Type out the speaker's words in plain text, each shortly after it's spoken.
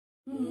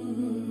ফাসাব্বিহ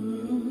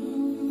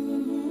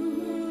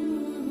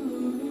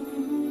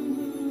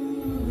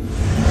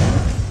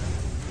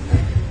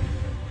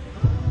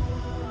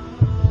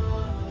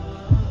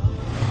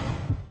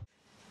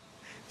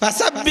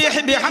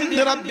বিহামদি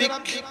রাব্বিক।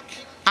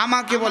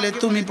 আমাকে বলে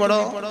তুমি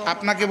পড়ো,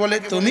 আপনাকে বলে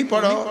তুমি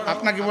পড়ো,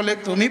 আপনাকে বলে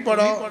তুমি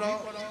পড়ো।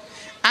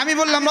 আমি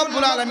বললাম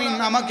রব্বুল আলামিন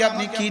আমাকে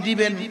আপনি কি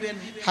দিবেন?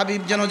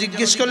 হাবিব যেন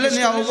জিজ্ঞেস করলেন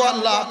ইয়া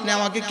আল্লাহ আপনি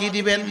আমাকে কি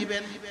দিবেন?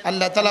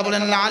 আল্লাহ তাআলা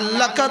বলেন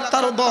লাআল্লাকা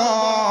তারদা,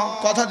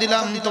 কথা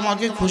দিলাম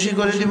তোমাকে খুশি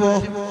করে দিব।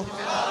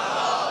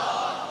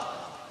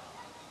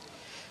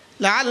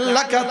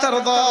 লাআল্লাকা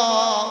তারদা,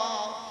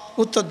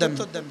 উত্তর দেন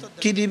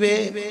কি দিবে?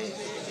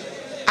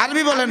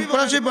 আরবি বলেন,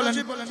 কোরআন শরীফ বলেন।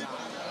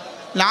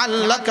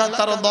 লাআল্লাকা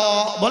তারদা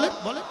বলেন,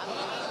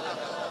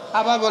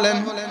 আবার বলেন,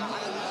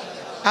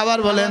 আবার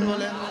বলেন,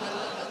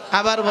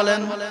 আবার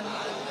বলেন।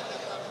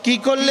 কি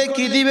করলে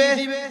কি দিবে?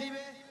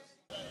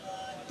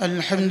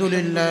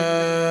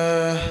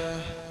 আলহামদুলিল্লাহ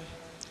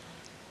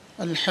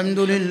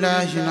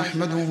আলহামদুলিল্লাহ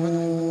নাহমাদুহু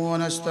ওয়া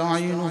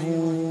নাস্তাঈনুহু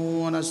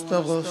ওয়া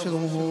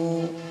নাস্তাগফিরুহু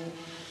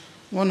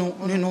ওয়া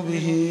নু'মিনু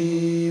বিহি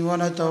ওয়া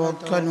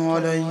নাতাওয়াক্কালু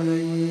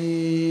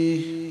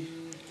আলাইহি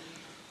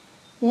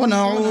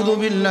ونعوذ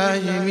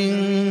بالله من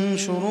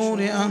شرور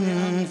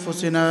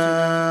أنفسنا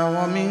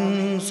ومن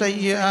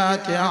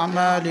سيئات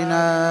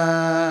أعمالنا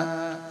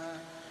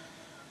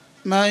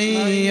من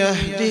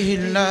يهده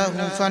الله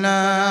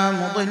فلا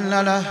مضل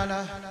له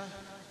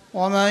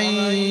ومن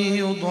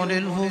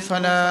يضلله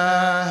فلا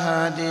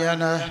هادي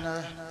له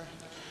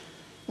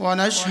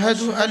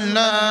ونشهد أن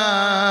لا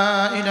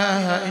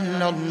إله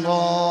إلا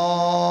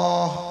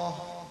الله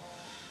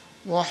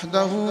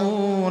وحده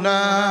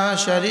لا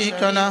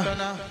شريك له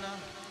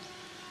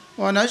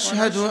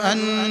ونشهد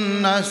أن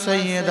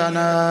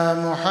سيدنا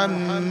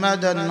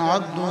محمدًا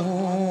عبده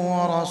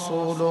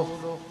ورسوله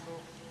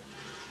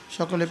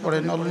شكرا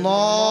لله.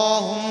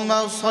 اللهم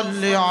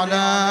صل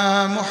على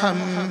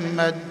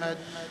محمد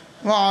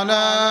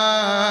وعلى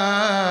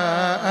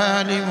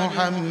آل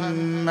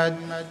محمد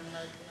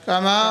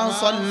كما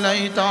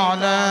صليت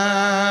على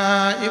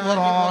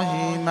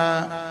إبراهيم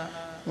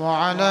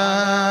وعلى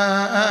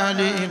آل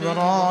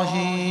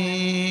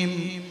إبراهيم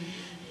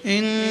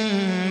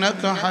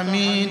إنك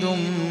حميد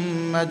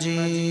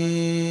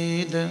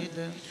مجيد.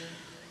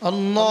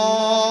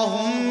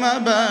 اللهم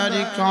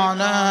بارك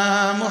على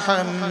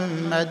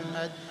محمد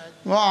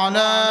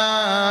وعلى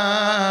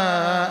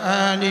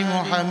آل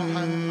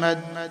محمد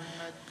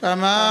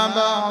كما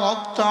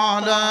باركت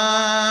على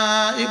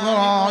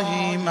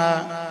إبراهيم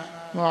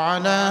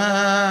وعلى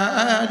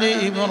آل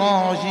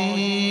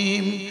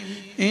إبراهيم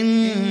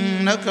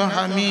إنك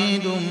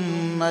حميد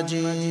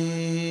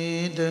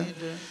مجيد.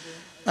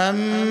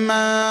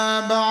 أما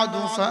بعد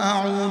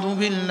فأعوذ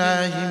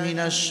بالله من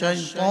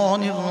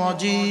الشيطان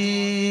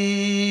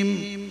الرجيم.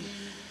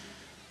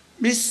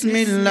 بسم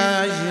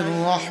الله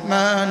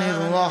الرحمن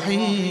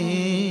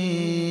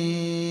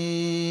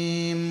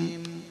الرحيم.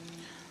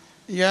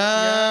 يا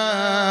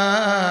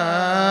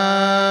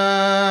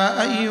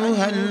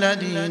أيها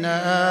الذين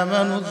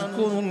آمنوا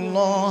اذكروا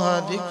الله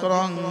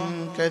ذكرا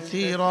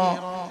كثيرا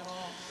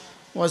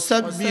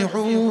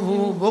وسبحوه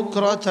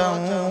بكرة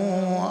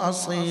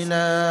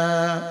وأصيلا.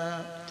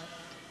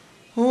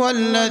 هو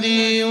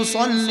الذي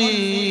يصلي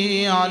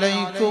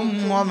عليكم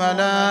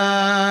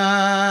وملائكته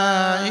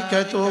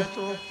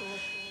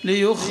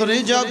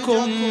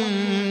ليخرجكم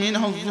من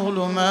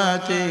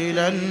الظلمات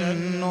إلى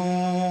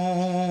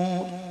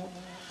النور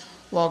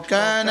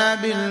وكان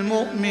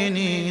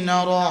بالمؤمنين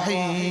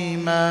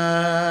رحيما.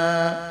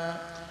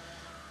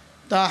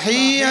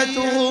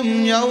 تحيتهم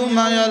يوم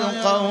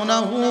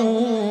يلقونه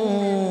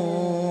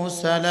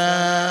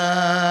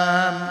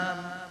سلام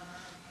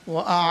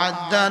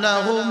وأعد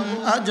لهم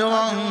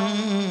أجرا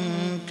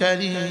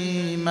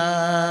كريما.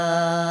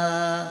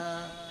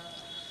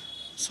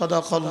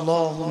 صدق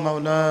الله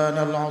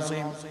مولانا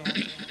العظيم.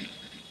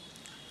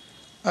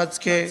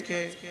 আজকে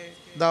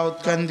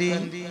দাউদকান্দি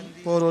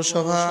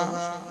পৌরসভা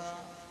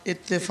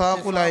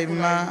ইত্তেফাকুল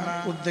আইম্মা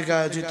উদ্যোগে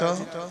আয়োজিত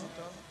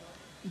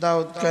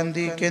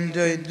দাউদকান্দি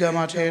কেন্দ্রীয় ঈদগাহ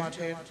মাঠের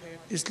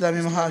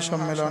ইসলামী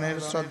মহাসম্মেলনের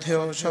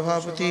শ্রদ্ধেয়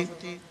সভাপতি,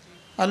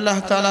 আল্লাহ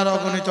তাআলার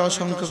অগণিত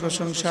অসংখ্য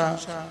প্রশংসা,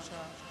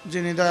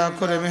 যিনি দয়া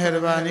করে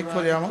মেহেরবানি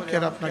করে আমাকে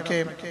আপনাকে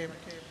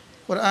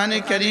কোরআনে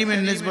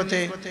কারীমের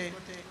নিসবতে,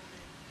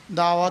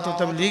 দাওয়াত ও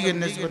তাবলীগের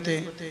নিসবতে,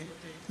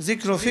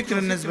 জিক্র ও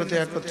ফিকরের নিসবতে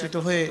একত্রিত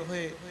হয়ে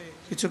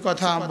কিছু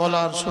কথা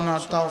বলার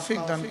শোনার তৌফিক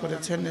দান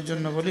করেছেন,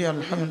 এজন্য বলি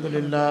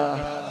আলহামদুলিল্লাহ।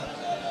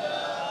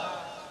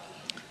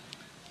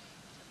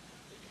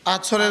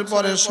 আসরের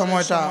পরের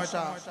সময়টা,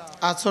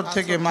 আসর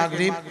থেকে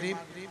মাগরিব,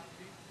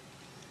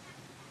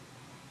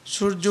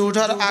 সূর্য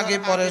ওঠার আগে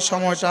পরের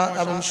সময়টা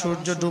এবং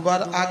সূর্য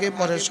ডুবার আগে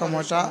পরের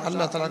সময়টা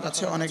আল্লাহ তাআলার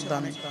কাছে অনেক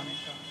দামি।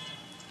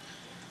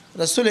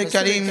 রাসূল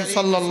করিম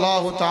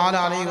সাল্লাল্লাহু তাআলা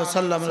আলাইহি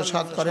ওয়াসাল্লাম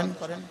ইরশাদ করেন,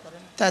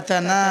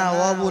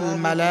 তাতানাওয়াবুল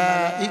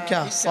মালাইকা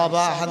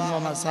সাবাহান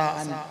ওয়া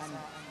মাসাআন।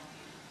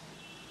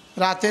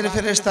 রাতের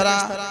ফেরেশতারা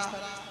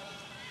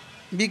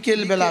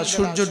বিকেল বেলা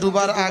সূর্য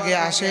ডুবার আগে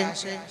আসে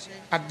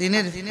আর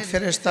দিনের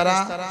ফেরেশতারা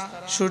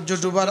সূর্য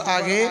ডুবার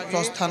আগে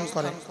প্রস্থান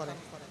করে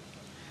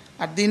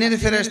আর দিনের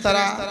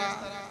ফেরেশতারা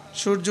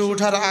সূর্য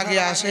ওঠার আগে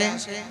আসে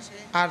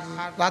আর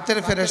রাতের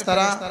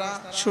ফেরেশতারা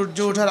সূর্য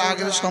ওঠার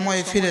আগের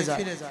সময়ে ফিরে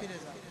যায়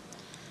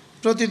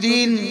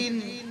প্রতিদিন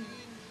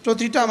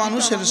প্রতিটা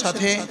মানুষের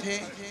সাথে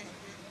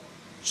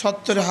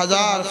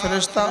 ৭০,০০০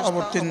 ফেরেশতা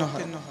অবতীর্ণ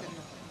হয়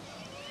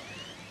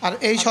আর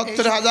এই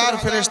 ৭০,০০০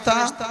 ফেরেশতা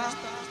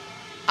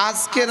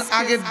আজকের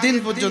আগের দিন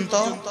পর্যন্ত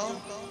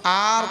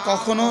আর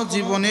কখনো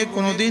জীবনে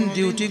কোনোদিন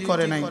ডিউটি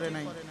করে নাই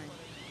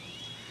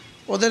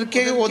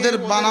ওদেরকে ওদের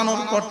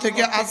বানানোর পর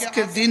থেকে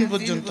আজকের দিন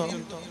পর্যন্ত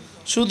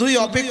শুধুই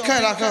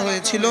অপেক্ষায় রাখা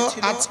হয়েছিল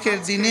আজকের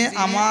দিনে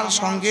আমার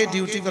সঙ্গে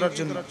ডিউটি করার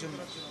জন্য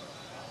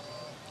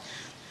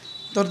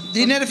তো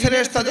দিনের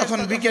ফেরেশতা যখন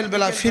বিকেল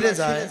বেলা ফিরে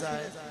যায়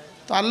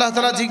তো আল্লাহ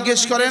তাআলা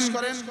জিজ্ঞেস করেন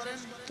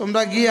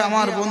তোমরা গিয়ে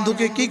আমার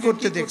বন্ধুকে কি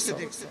করতে দেখছো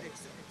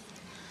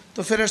তো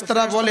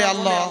ফেরেশতারা বলে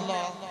আল্লাহ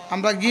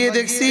আমরা গিয়ে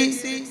দেখছি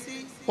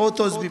ও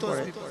তাসবিহ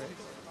পড়ে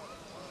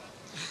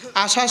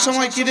আসার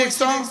সময় কি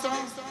দেখছো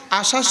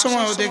আসার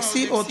সময়ও দেখছি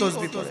ও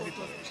তাসবিহ পড়ে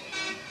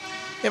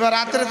এবার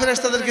রাতের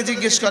ফেরেশতাদেরকে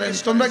জিজ্ঞেস করেন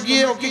তোমরা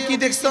গিয়ে ওকে কি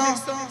দেখছো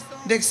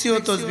দেখছি ও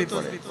তাসবিহ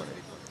পড়ে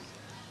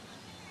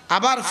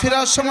আবার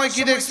ফেরার সময়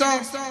কি দেখছো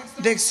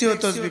দেখছি ও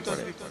তাসবিহ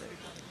পড়ে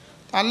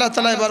আল্লাহ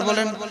তাআলা এবার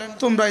বলেন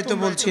তোমরাই তো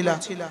বলছিলা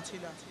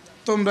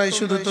তোমরাই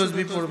শুধু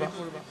তাসবিহ পড়বা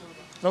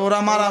ওরা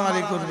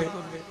মারামারি করবে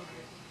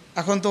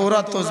এখন তো ওরা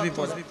তাসবিহ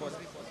পড়ে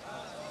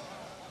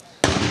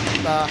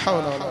লা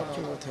হাওলা ওয়ালা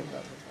কুওয়াতা ইল্লা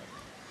বিল্লাহ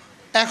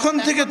এখন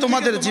থেকে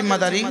তোমাদের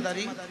জিম্মাদারি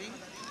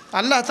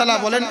আল্লাহ তাআলা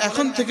বলেন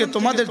এখন থেকে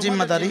তোমাদের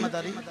জিম্মাদারি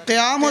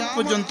কিয়ামত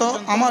পর্যন্ত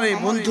আমার এই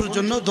বন্ধুর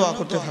জন্য দোয়া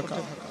করতে থাকা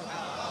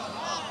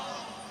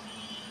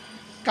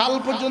কাল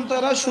পর্যন্ত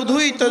এরা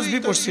শুধুই তাসবিহ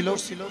পড়ছিল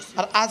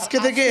আর আজকে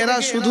থেকে এরা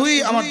শুধুই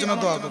আমার জন্য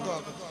দোয়া করবে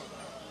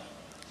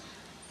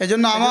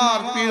এজন্য আমার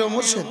পীর ও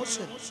মুর্শিদ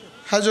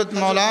হযরত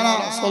মাওলানা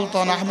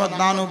সুলতান আহমদ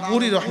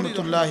নানুপুরি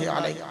রহমাতুল্লাহি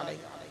আলাইহি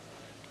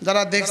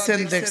যারা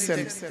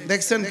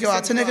দেখছেন কেউ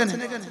আছেন এখানে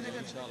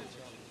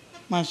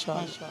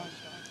মাশাআল্লাহ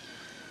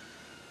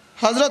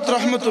হযরত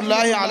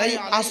রহমাতুল্লাহি আলাইহি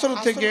আসর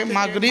থেকে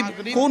মাগরিব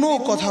কোনো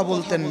কথা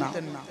বলতেন না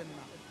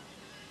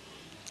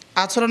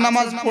আসর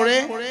নামাজ পড়ে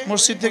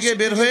মসজিদ থেকে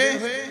বের হয়ে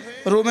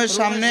রুমের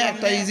সামনে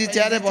একটা ইজি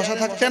চেয়ারে বসা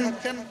থাকতেন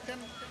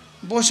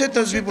বসে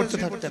তাসবিহ পড়তে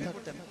থাকতেন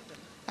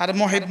আর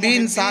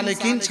মুহিব্বিন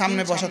সালেকিন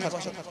সামনে বসা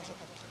থাকতেন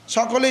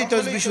সকলেই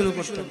তাসবিহ শুরু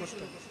করতেন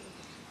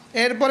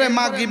এরপরে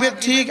মাগরিবের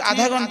ঠিক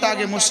আধা ঘন্টা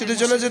আগে মসজিদে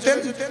চলে যেতেন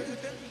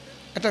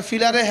একটা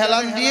ফিলারে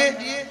হেলান দিয়ে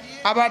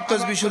আবার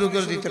তাসবিহ শুরু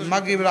করে দিতেন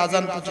মাগরিবের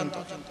আজান পর্যন্ত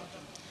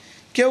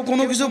কেউ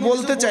কোনো কিছু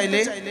বলতে চাইলে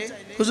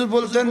হুজুর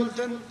বলতেন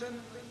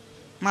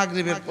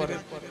মাগরিবের পরে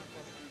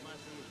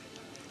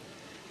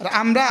আর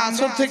আমরা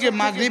আসর থেকে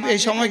মাগরিব এই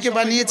সময়কে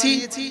বানিয়েছি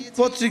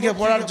পত্রিকা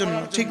পড়ার জন্য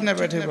ঠিক না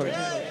বেঠে পড়ে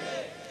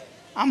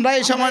আমরা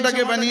এই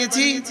সময়টাকে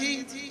বানিয়েছি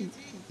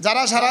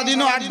যারা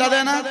সারাদিনও আড্ডা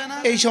দেয় না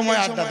এই সময়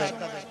আড্ডা দেয়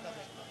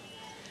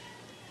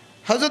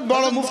হযরত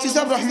বড় মুফতি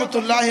সাহেব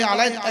রহমাতুল্লাহি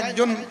আলাইহি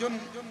একজন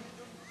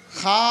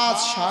খাস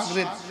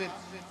শাগরিদ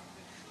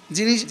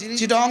যিনি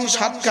চিটং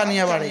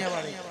সাতকানিয়া বাড়ি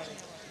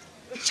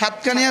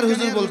সাতকানিয়ার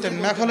হুজুর বলতেন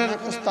মেখলের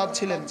উস্তাদ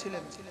ছিলেন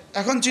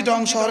এখন চিটং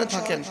শহরে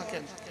থাকেন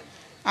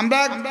আমরা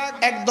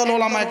একদল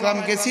ওলামায়ে কেরাম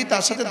গেছি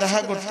তার সাথে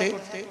দেখা করতে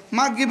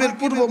মাগরিবের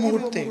পূর্ব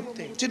মুহূর্তে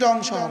চিটং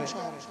শহরে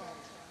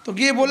তো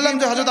গিয়ে বললাম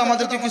যে হযরত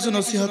আমাদেরকে কিছু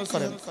নসিহত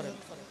করেন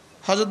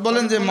হযরত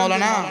বলেন যে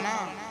মাওলানা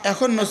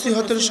এখন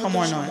নসিহতের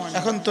সময় নয়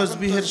এখন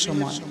তাসবিহের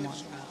সময়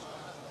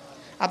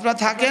আপনারা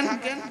থাকেন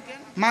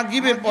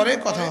মাগরিবের পরে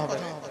কথা হবে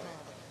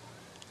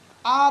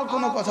আর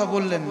কোনো কথা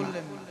বললেন না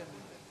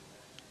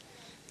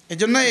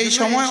এজন্য এই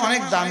সময়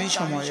অনেক দামি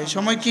সময় এই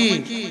সময় কি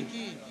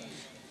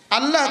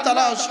আল্লাহ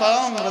তাআলা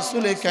স্বয়ং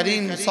রাসূল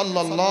করিম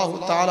সাল্লাল্লাহু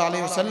তাআলা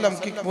আলাইহি ওয়াসাল্লাম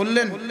কি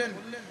বললেন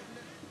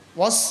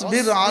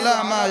ওয়াসবির আলা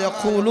মা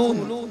ইয়াকুলুন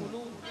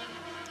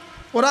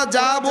ওরা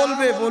যা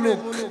বলবে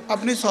বলুক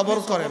আপনি সবর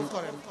করেন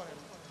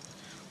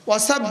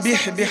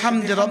ওয়াসাব্বিহ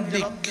বিহামদি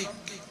রাব্বিক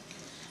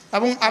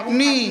এবং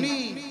আপনি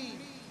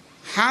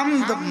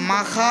হামদ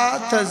মাখা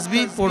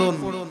তাসবিহ পড়ুন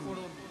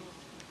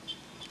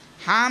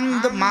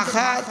হামদ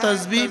মাখা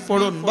তাসবিহ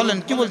পড়ুন বলেন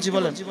কি বলছি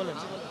বলেন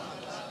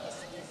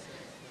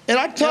এর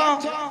অর্থ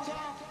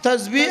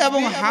তাসবিহ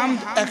এবং হামদ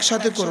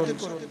একসাথে করুন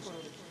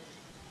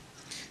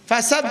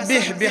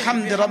ফাসাব্বিহ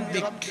বিহামদি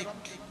রাব্বিক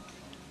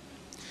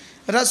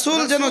রাসূল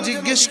যেন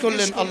জিজ্ঞেস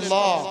করলেন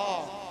আল্লাহ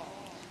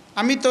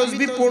আমি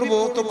তাসবিহ পড়ব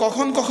তো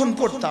কখন কখন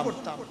পড়তাম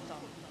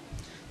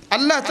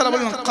আল্লাহ তাআলা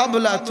বলেন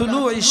ক্বাবলা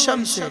তুলুইশ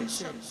শামসি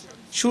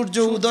সূর্য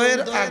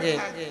উদয়ের আগে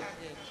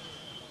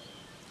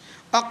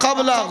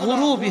ক্বাবলা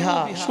গুরুবিহা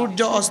সূর্য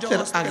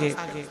অস্তের আগে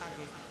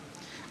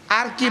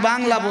আর কি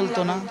বাংলা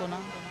বলতো না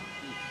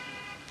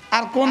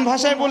আর কোন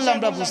ভাষায় বললে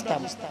আমরা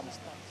বুঝতাম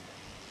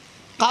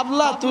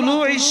ক্বাবলা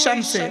তুলুইশ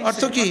শামসি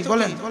অর্থ কি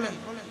বলেন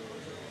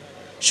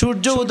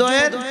সূর্য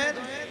উদয়ের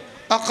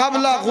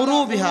ক্বাবলা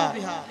গুরুবিহা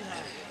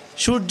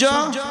সূর্য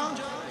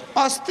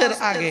অস্তের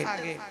আগে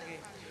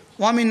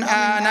ওয়া মিন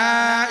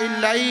আনাইল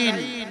লাইল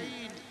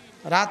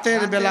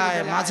রাতের বেলায়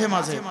মাঝে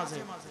মাঝে।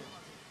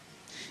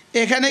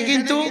 এখানে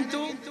কিন্তু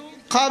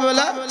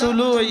ক্বাবলা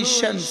তুলুইশ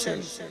শামস,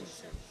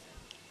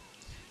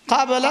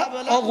 ক্বাবলা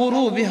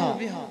গুরুবিহা,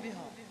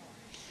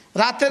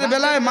 রাতের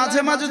বেলায়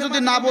মাঝে মাঝে যদি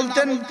না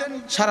বলতেন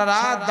সারা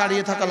রাত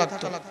দাঁড়িয়ে থাকা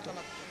লাগতো।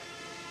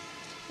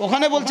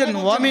 ওখানে বলছেন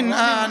ওয়া মিন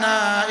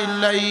আনাইল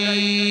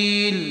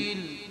লাইল,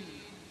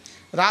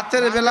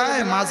 রাতের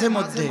বেলায় মাঝে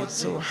মধ্যে।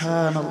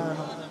 সুবহানাল্লাহ।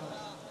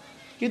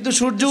 কিন্তু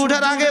সূর্য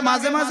ওঠার আগে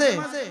মাঝে মাঝে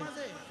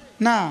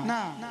না,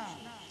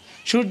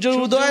 সূর্য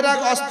উদয়ের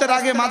আগে অস্তের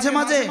আগে মাঝে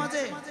মাঝে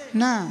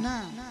না।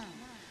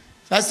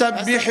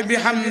 ফাসাব্বিহ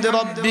বিহামদি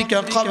রাব্বিকা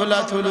ক্বাবলা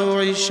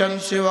তুলুইশ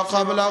শামসি ওয়া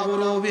ক্বাবলা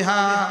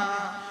গুরুবিহা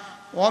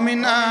ওয়া মিন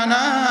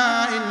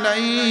আনাইল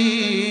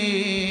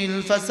লাইল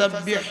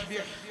ফাসাব্বিহ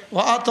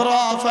ওয়া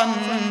আতরাফান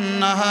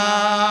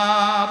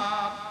নাহার।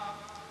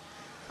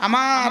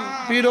 আমার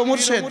পীর ও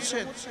মুর্শিদ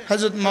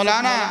হযরত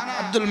মাওলানা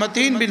আব্দুল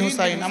মতিন বিন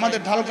হুসাইন, আমাদের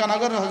ঢালকা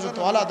নগরের হযরত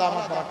ওয়ালা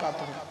দামাত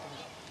বারাকাতুহু,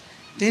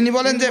 তিনি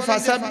বলেন যে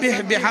ফাসাব্বিহ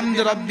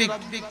বিহামদি রাব্বিক,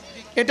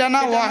 এটা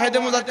না ওয়াহিদে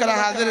মুযাক্কার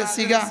হাজিরের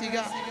সিগা।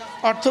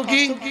 অর্থ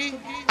কি?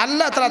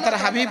 আল্লাহ তাআলা তার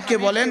হাবিবকে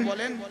বলেন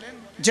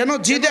যেন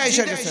জিদে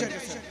আইসা গেছেন,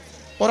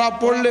 ওরা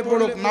পড়লে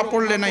পড়ুক, না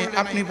পড়লে নাই,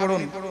 আপনি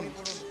পড়ুন।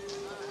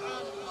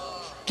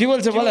 কি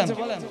বলছে বলেন?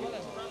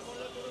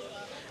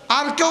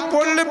 আর কেউ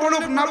পড়লে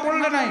পড়ুক, না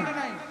পড়লে নাই,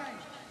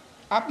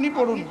 আপনি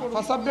পড়ুন।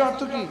 ফাসাব্বিহ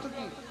অর্থ কি?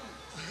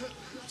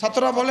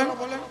 ছাত্ররা বলেন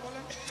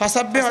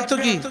ফাসাব্বিহ অর্থ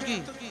কি?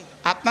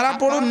 আপনারা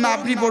পড়ুন না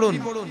আপনি পড়ুন?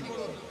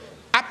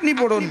 আপনি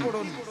পড়ুন,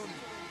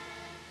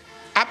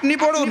 আপনি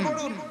পড়ুন,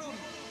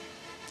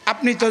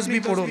 আপনি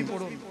তাসবিহ পড়ুন।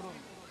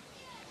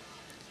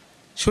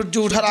 সূর্য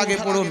ওঠার আগে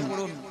পড়ুন,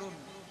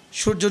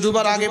 সূর্য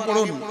ডুবার আগে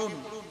পড়ুন।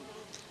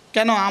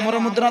 কেন? আমার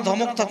মধ্যে না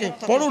ধমক থাকে,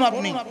 পড়ুন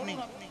আপনি।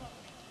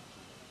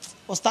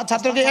 ওস্তাদ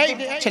ছাত্রকে এই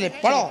ছেলে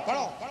পড়ো,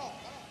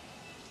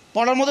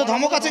 পড়ার মধ্যে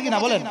ধমক আছে কিনা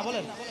বলেন?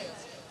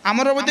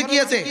 আমার মধ্যে কি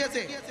আছে?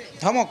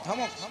 ধমক,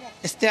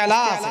 ইস্তেআলা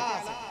আছে।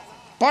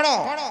 পড়ো।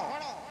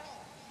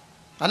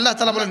 আল্লাহ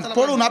তাআলা বলেন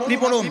পড়ুন, আপনি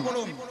পড়ুন।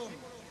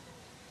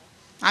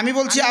 আমি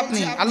বলছি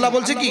আপনি, আল্লাহ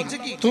বলছে কি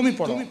তুমি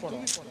পড়ো।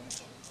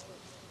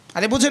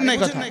 আরে বুঝেন না এই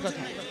কথা?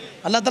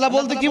 আল্লাহ তাআলা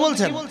বলতে কি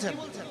বলছেন?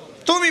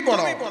 তুমি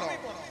পড়ো।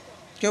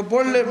 কেউ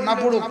পড়লে না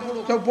পড়ুক,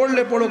 কেউ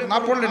পড়লে পড়ুক, না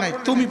পড়লে নাই,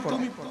 তুমি পড়ো।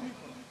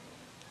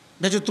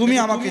 দেখো তুমি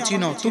আমাকে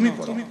চিনো, তুমি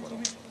পড়ো।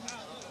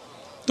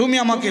 তুমি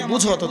আমাকে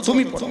বুঝো তো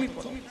তুমি পড়ো।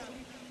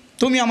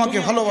 তুমি আমাকে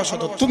ভালোবাসো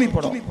তো তুমি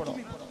পড়ো।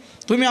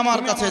 তুমি আমার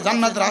কাছে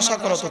জান্নাতের আশা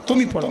করো তো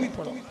তুমি পড়ো।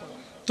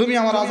 তুমি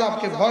আমার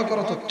আযাবকে ভয়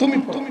করো তো তুমি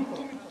পড়ো।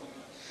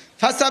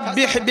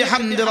 ফাসাব্বিহ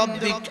বিহামদি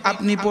রাব্বিক,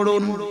 আপনি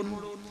পড়ুন।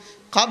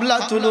 ক্বাবলা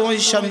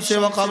তুলুইশ শামসি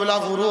ওয়া ক্বাবলা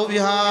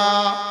গুরুবিহা,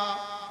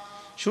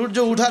 সূর্য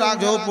ওঠার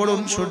আগেও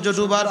পড়ুন, সূর্য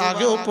ডুবার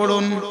আগেও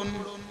পড়ুন।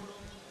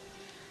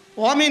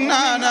 ওয়া মিন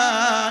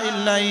আনাইল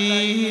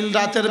লাইল,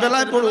 রাতের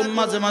বেলায় পড়ুন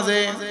মাঝে মাঝে।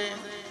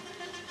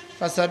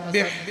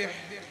 ফাসাব্বিহ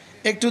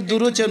একটু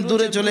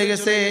দূরে চলে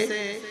গেছে,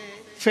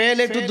 ফেল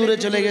একটু দূরে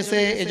চলে গেছে,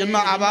 এজন্য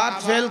আবার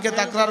ফেলকে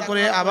তাকরার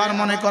করে আবার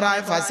মনে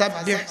করায়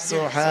ফাসাব্বিহ।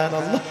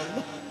 সুবহানাল্লাহ।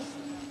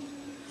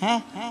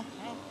 হ্যাঁ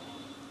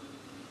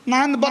না,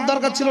 বড়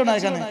দরকার ছিল না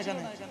এখানে।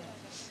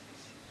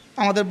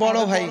 আমাদের বড়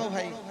ভাই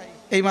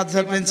এই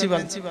মাদ্রাসার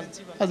প্রিন্সিপাল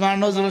আজমান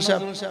নজরুল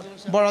সাহেব,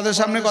 বড়দের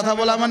সামনে কথা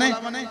বলা মানে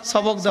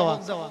সবক দেওয়া,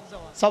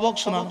 সবক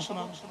শোনা।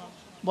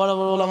 বড়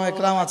বড় উলামা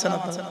ইকরাম আছেন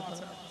আপনারা।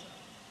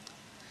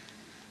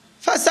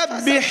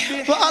 ফাসাব্বিহ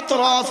ওয়া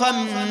আতরাফান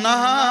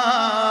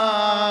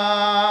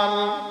নাহার,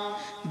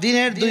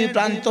 দিনের দুই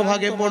প্রান্ত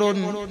ভাগে পড়ুন,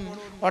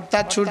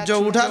 অর্থাৎ সূর্য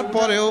ওঠার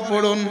পরেও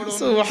পড়ুন।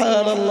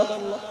 সুবহানাল্লাহ।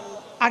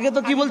 আগে তো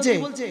কি বলছে?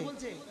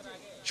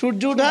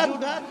 সূর্য ওঠার,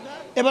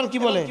 এবার কি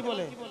বলে?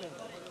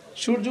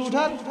 সূর্য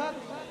ওঠার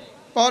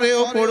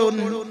পরেও পড়ুন।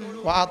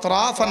 ওয়া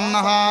আতরাফান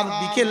নাহার,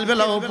 বিকেল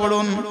বেলাও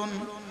পড়ুন।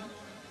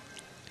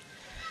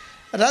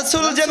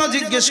 রাসূল যেন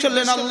জিজ্ঞেস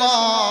করলেন, আল্লাহ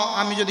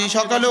আমি যদি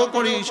সকালেও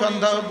পড়ি,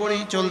 সন্ধ্যাও পড়ি,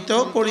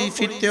 চলতেও পড়ি,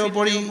 ফিরতেও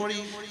পড়ি,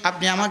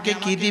 আপনি আমাকে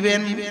কি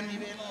দিবেন?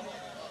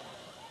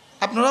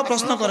 আপনারা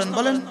প্রশ্ন করেন,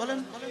 বলেন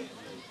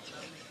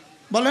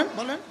বলেন,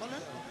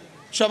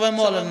 সবাই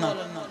বলেন না,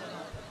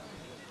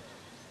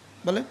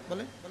 বলেন।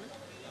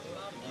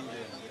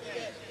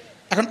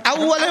 এখন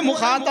আউয়ালে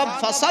মুখাতাব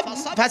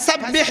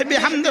ফাসাব্বিহ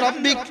বিহামদি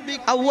রাব্বিক,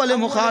 আউয়ালে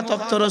মুখাতাব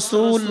তো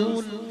রাসূল,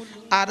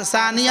 আর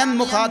সানিয়ান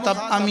মুখাতাব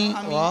আমি।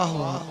 ওয়াহ,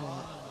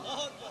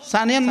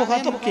 সানিয়ান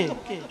মুখাতাব কে?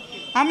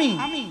 আমি।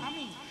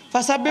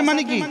 ফাসাব্বিহ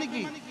মানে কি?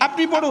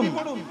 আপনি পড়ুন।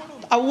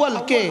 আউয়াল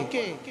কে?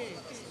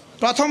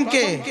 প্রথম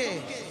কে?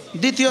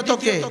 দ্বিতীয়ত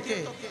কে?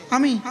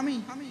 আমি।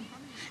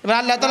 এবার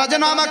আল্লাহ তাআলা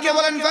যেন আমাকে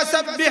বলেন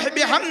ফাসাব্বিহ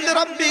বিহামদি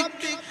রাব্বিক,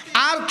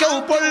 আর কেউ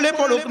পড়লে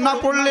পড়ুক, না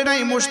পড়লে নাই,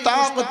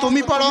 মুশতাক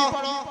তুমি পড়ো।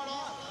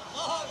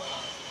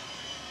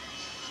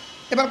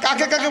 এবার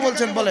কাকে কাকে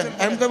বলছেন বলেন?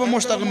 আমি তো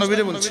মোস্তাকুন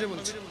নবীরে বলছি।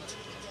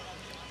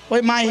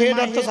 ওই মাই হেড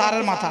অর্থ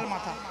সারের মাথা।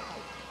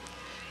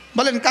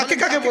 বলেন কাকে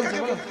কাকে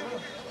বলছেন?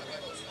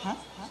 হ্যাঁ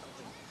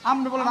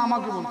আপনি বলেন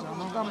আমাকে বলছেন,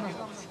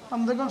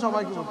 আমি দেখুন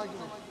সবাইকে বলছি।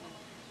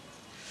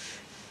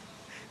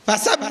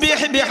 ফাসাব্বিহ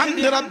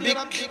বিহামদি রাব্বিক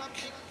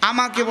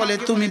আমাকে বলে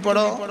তুমি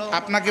পড়ো,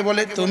 আপনাকে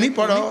বলে তুমি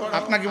পড়ো,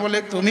 আপনাকে বলে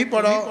তুমি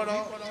পড়ো।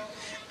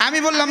 আমি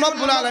বললাম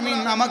রব্বুল আলামিন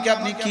আমাকে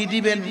আপনি কি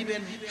দিবেন?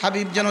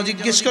 হাবিব যেন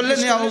জিজ্ঞেস করলেন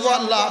ইয়া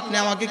আল্লাহ আপনি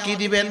আমাকে কি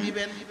দিবেন?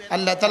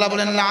 আল্লাহ তাআলা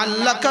বলেন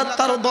লাআল্লাকা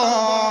তারদা,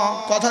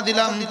 কথা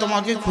দিলাম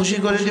তোমাকে খুশি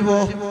করে দিব।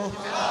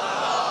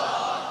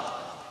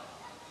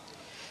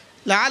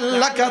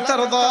 লাআল্লাকা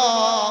তারদা,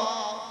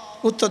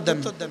 উত্তর দেন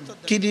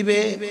কি দিবে?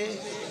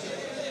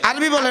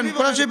 আরবি বলেন,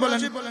 কোরআন শরীফ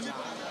বলেন।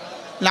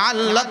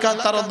 লাআল্লাকা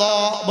তারদা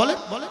বলেন,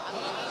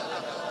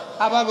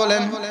 আবার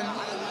বলেন,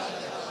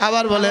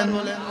 আবার বলেন,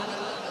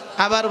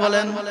 আবার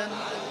বলেন।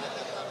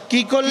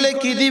 কি করলে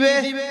কি দিবে?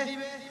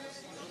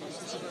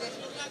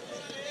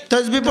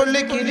 তাসবিহ পড়লে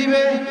কি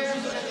দিবে?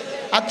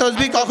 আর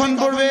তাসবিহ কখন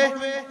পড়বে?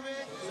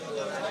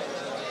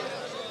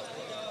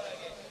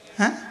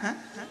 হ্যাঁ,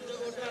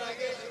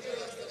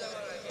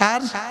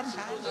 আর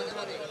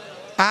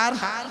আর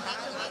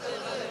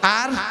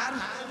আর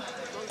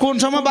কোন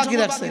সময় বাকি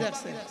রাখছে?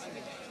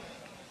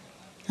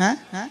 হ্যাঁ,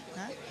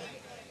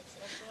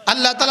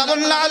 আল্লাহ তাআলা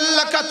বললেন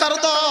আল্লাকা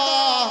তারদা,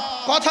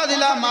 কথা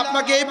দিলাম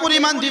আপনাকে এই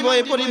পরিমাণ দিব,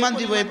 এই পরিমাণ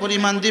দিব, এই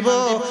পরিমাণ দিব,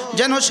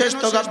 যেন শেষ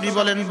তক আপনি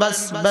বলেন বাস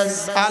বাস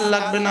আর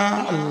লাগবে না।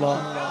 আল্লাহ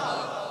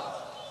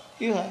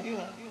কি হয়?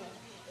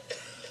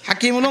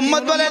 হাকিমুল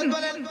উম্মত বলেন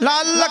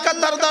লাআল্লাকা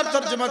তারদার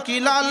তরজমা কি?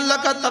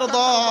 লাআল্লাকা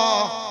তারদা,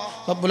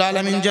 রব্বুল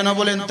আলামিন যেন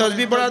বলেন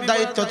তাসবিহ পড়ার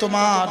দায়িত্ব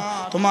তোমার,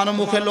 তোমার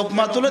মুখে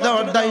লোকমা তুলে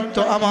দেওয়ার দায়িত্ব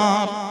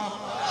আমার।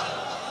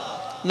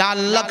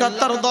 লাআল্লাকা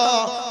তারদা,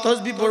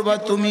 তাসবিহ পড়বা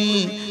তুমি,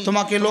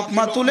 তোমাকে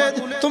লোকমা তুলে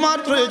তোমার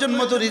প্রয়োজন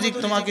মতো রিজিক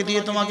তোমাকে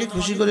দিয়ে তোমাকে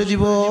খুশি করে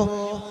দিব।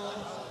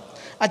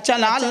 আচ্ছা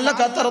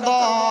লাআল্লাকা তারদা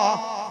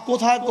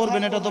কোথায়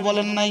করবেন এটা তো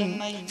বলেন নাই।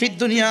 ফিদ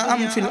দুনিয়া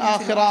আম ফিল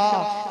আখিরা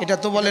এটা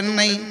তো বলেন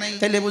নাই।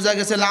 তাহলে বোঝা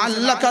গেছে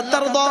লাআল্লাকা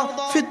তারদা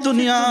ফিদ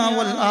দুনিয়া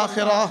ওয়াল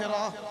আখিরা,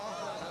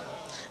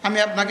 আমি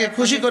আপনাকে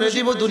খুশি করে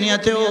দিব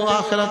দুনিয়াতেও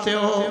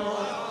আখিরাতেও।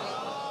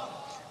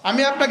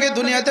 আমি আপনাকে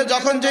দুনিয়াতে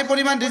যখন যে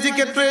পরিমাণ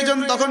রিজিকের প্রয়োজন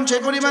তখন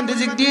সেই পরিমাণ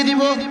রিজিক দিয়ে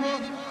দিব,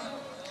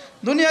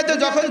 দুনিয়াতে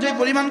যখন যে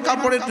পরিমাণ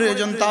কাপড়ের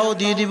প্রয়োজন তাও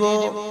দিয়ে দিব,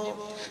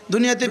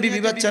 দুনিয়াতে বিবি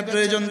বাচ্চার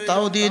প্রয়োজন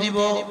তাও দিয়ে দিব,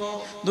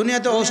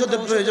 দুনিয়াতে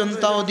ঔষধের প্রয়োজন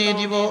তাও দিয়ে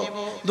দিব,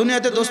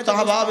 দুনিয়াতে দোস্ত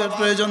আহবাবের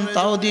প্রয়োজন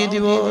তাও দিয়ে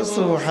দিব।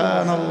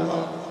 সুবহানাল্লাহ।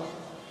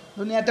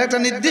 দুনিয়াতে একটা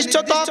নির্দিষ্ট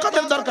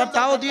তাকাতের দরকার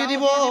তাও দিয়ে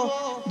দিব,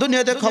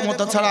 দুনিয়াতে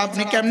ক্ষমতা ছাড়া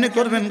আপনি কেমনে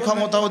করবেন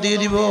ক্ষমতাও দিয়ে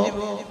দিব।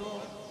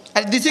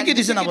 আর দিছে কি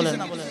দিছে না বলেন?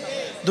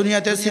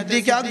 দুনিয়াতে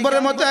সিদ্দিক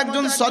আকবরের মতো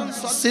একজন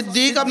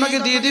সিদ্দিক আপনাকে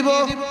দিয়ে দিব,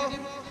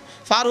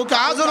 ফারুক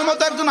আজমের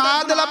মতো একজন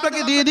আদেল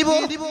আপনাকে দিয়ে দিব,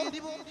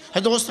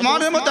 হযরত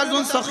ওসমানের মতো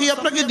একজন সখী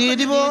আপনাকে দিয়ে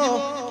দিব,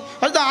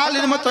 হযরত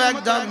আলীর মতো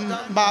একজন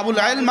বাবুল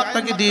ইলম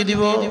আপনাকে দিয়ে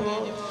দিব,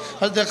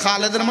 হযরত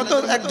খালেদের মতো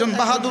একজন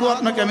বাহাদুর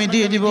আপনাকে আমি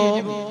দিয়ে দিব,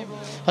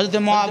 হযরত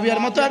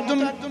মুআবিয়ার মতো একজন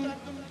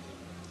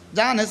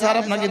জানে স্যার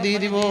আপনাকে দিয়ে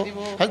দিব,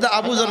 হযরত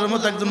আবু যরের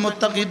মতো একজন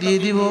মুত্তাকি দিয়ে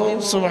দিব।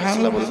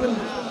 সুবহানাল্লাহ বলবেন।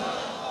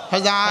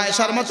 হযরত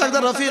আয়েশার মতো একটা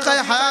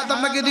রফিকায়ে হায়াত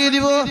আপনাকে দিয়ে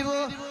দিব,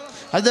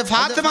 হযরত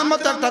ফাতেমার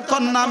মতো একটা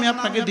কন্যা আমি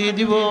আপনাকে দিয়ে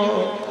দিব,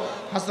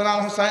 হাসান আর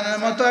হুসাইনের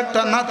মতো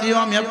একটা নাতিও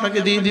আমি আপনাকে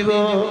দিয়ে দিব।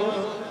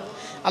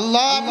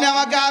 আল্লাহ আপনি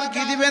আমাকে আর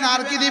কি দিবেন?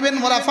 আর কি দিবেন?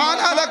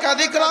 ওয়ারাফা'না লাকা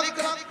যিকরাক,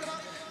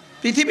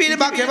 পৃথিবীর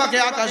বাঁকে বাঁকে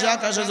আকাশে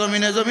আকাশে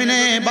জমিনে জমিনে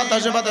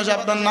বাতাসে বাতাসে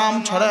আপনার নাম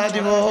ছড়ায়া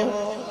দিব।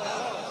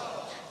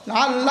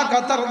 লাআল্লাকা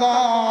তারদা।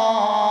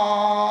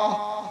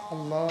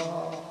 আল্লাহ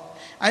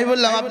আমি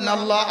বললাম আপনি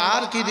আল্লাহ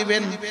আর কি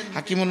দিবেন?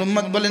 হাকিমুল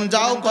উম্মত বলেন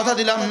যাও কথা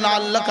দিলাম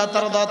লাআল্লাকা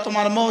তারদা,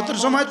 তোমার মওতের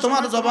সময়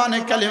তোমার জবানে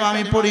কালিমা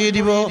আমি পড়িয়ে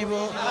দিব।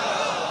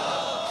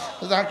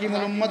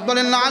 হাকিমুল উম্মত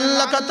বলেন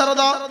লাআল্লাকা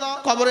তারদা,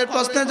 কবরের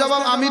প্রশ্নের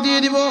জবাব আমি দিয়ে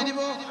দিব।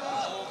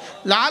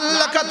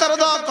 লাআল্লাকা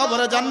তারদা,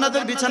 কবরে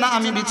জান্নাতের বিছানা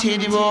আমি বিছিয়ে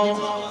দিব।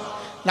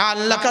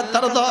 লাআল্লাকা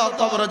তারদা,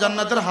 কবরে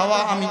জান্নাতের হাওয়া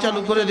আমি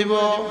চালু করে দিব।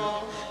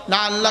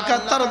 লাআল্লাকা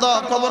তারদা,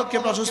 কবরকে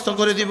প্রশস্ত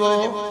করে দিব।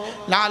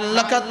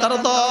 লাআল্লাকা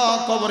তারদা,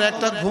 কবরে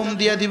একটা ঘুম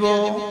দিয়ে দিব।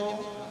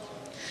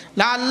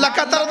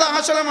 লাআল্লাকা তারদা,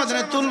 হাসরের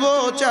ময়দানে তুলবো,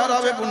 চেহারা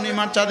হবে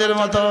পূর্ণিমার চাঁদের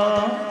মতো।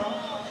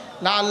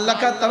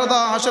 লাআল্লাকা তারদা,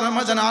 হাসরের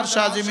ময়দানে আরশ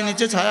আজিমের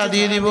নিচে ছায়া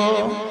দিয়ে দিব।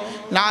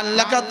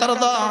 লাআল্লাকা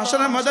তারদা,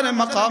 হাসরের ময়দানে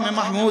মাকামে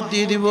মাহমুদ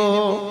দিয়ে দিব।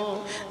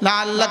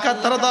 লাআল্লাকা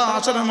তারদা,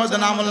 হাসরের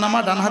ময়দানে আমলনামা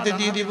ডান হাতে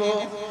দিয়ে দিব।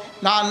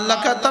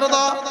 লাআল্লাকা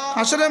তারদা,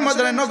 হাসরের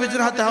ময়দানে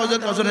নবীজির হাতে হাউজে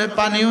কাউসারের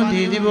পানিও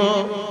দিয়ে দিব।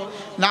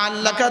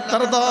 লাআল্লাকা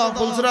তারদা,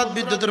 ফুলসরাত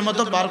বিদ্যুতের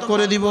মতো বার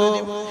করে দিব।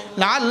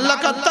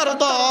 লাআল্লাকা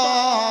তারদা,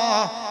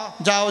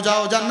 যাও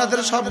যাও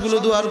জান্নাতের সবগুলো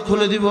দুয়ার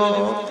খুলে দিব।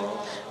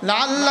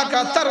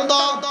 লাআল্লাকা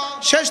তারদা,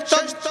 শেষ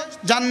তক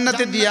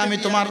জান্নাতে দিয়ে আমি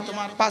তোমার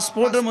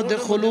পাসপোর্টের মধ্যে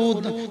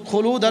খুলুদ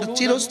খুলুদ আর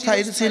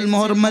চিরস্থায়ী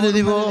সিলমোহর মেরে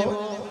দিব।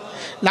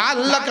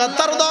 লাআল্লাকা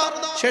তারদা,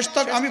 শেষ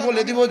তক আমি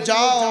বলে দিব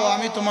যাও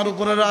আমি তোমার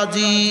উপরে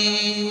রাজি।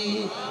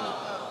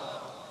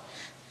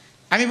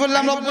 আমি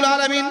বললাম রব্বুল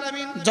আলামিন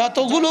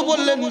যতগুলো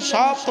বললেন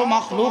সব তো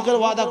মাখলুকের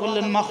ওয়াদা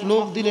করলেন,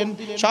 মাখলুক দিলেন,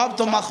 সব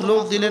তো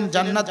মাখলুক দিলেন,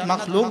 জান্নাত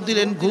মাখলুক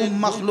দিলেন, ঘুম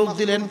মাখলুক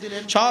দিলেন,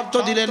 সব তো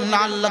দিলেন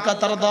লাআল্লাকা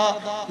তারদা।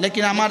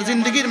 লেকিন আমার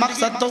জিন্দেগির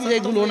মাকসাদ তো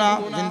এগুলো না,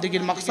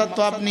 জিন্দেগির মাকসাদ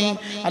তো আপনি।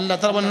 আল্লাহ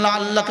তাআলা বলেন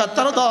লাআল্লাকা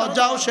তারদা,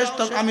 যাও শেষ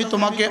তক আমি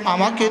তোমাকে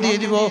আমাকে দিয়ে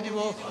দিব।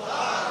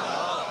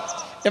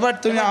 এবার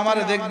তুমি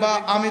আমারে দেখবা,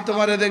 আমি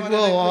তোমারে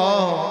দেখবো।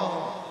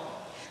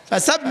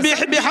 فسبح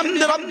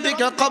بحمد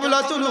ربك قبل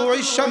طلوع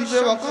الشمس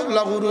وقبل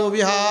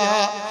غروبها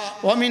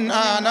ومن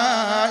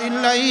آناء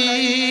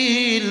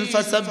الليل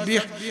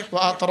فسبح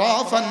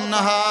وأطراف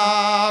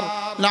النهار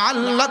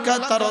لعلك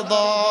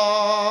ترضى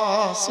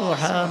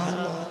سبحان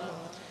الله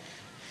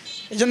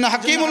এজন্য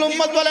হাকিমুল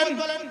উম্মত বলেন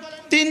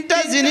তিনটা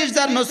জিনিস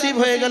যার নসিব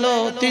হয়ে গেল,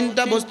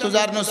 তিনটা বস্তু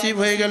যার নসিব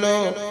হয়ে গেল,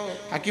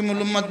 হাকিমুল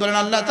উম্মত বলেন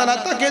আল্লাহ তাআলা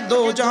তাকে দো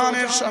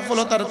জাহানের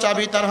সফলতার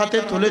চাবি তার হাতে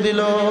তুলে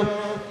দিল।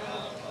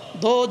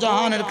 দো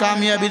জাহানের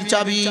কামিয়াবির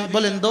চাবি,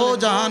 বলেন দো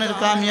জাহানের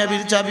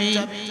কামিয়াবির চাবি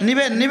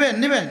নিবেন নিবেন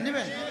নিবেন,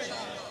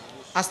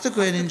 আস্তে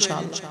করেন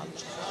ইনশাআল্লাহ।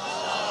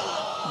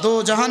 দো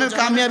জাহানের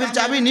কামিয়াবির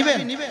চাবি নিবেন।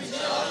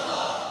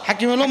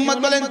 হাকিমুল উম্মত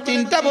বলেন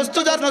তিনটা বস্তু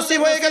যার নসিব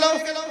হয়ে গেল,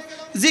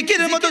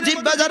 জিকিরের মতো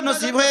জিহ্বা যার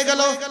নসিব হয়ে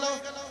গেল,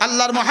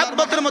 আল্লাহর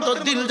মহব্বতের মতো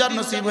দিল যার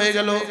নসিব হয়ে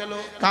গেল,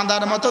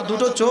 কাঁদার মতো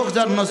দুটো চোখ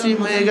যার নসিব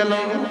হয়ে গেল।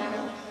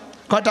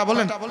 কয়টা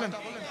বলেন?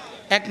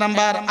 এক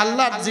নাম্বার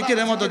আল্লাহর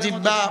জিকিরের মতো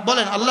জিহ্বা,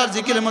 বলেন আল্লাহর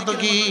জিকিরের মতো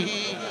কি,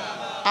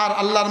 আর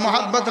আল্লাহর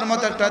মহব্বতের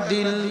মতো একটা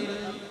দিল।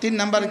 তিন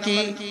নাম্বার কি?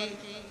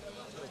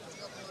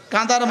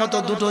 কাঁদার মতো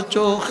দুটো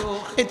চোখ।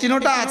 এই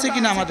তিনটা আছে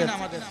কিনা আমাদের?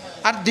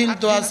 আর দিল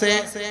তো আছে,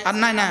 আর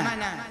নাই না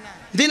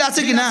দিল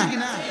আছে কিনা,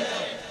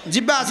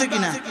 জিহ্বা আছে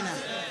কিনা,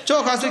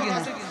 চোখ আছে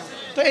কিনা?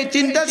 তো এই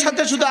তিনটার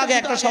সাথে শুধু আগে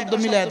একটা শব্দ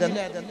মিলিয়ে দেন।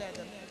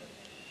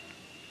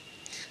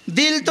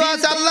 দিল তো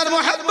আছে আল্লাহর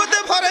মহব্বতে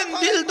ভরেন,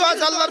 দিল তো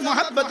আছে আল্লাহর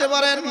মহব্বতে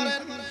ভরেন।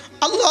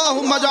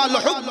 আল্লাহুম্মা জাআল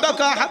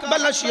হুব্বাকা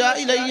হাব্বাল আশিয়া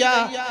ইলাইয়া।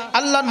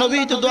 আল্লাহর নবী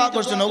তো দোয়া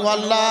করছেন, ও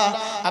আল্লাহ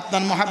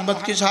আপনার মহব্বত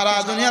কি সারা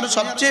দুনিয়ার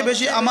সবচেয়ে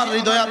বেশি আমার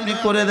হৃদয়ে আপনি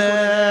করে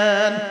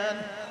দেন।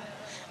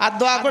 আর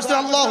দোয়া করছেন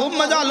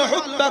আল্লাহুম্মা জাআল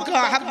হুব্বাকা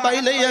হাব্বা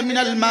ইলাইয়া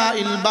মিনাল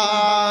মাইল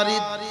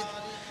বারিদ।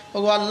 ও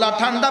আল্লাহ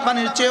ঠান্ডা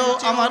পানির চেয়েও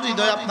আমার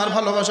হৃদয়ে আপনার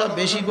ভালোবাসা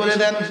বেশি করে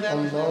দেন।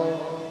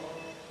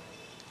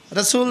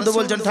 রাসূল তো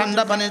বলছেন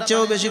ঠান্ডা পানির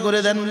চেয়েও বেশি করে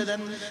দেন।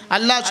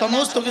 আল্লাহ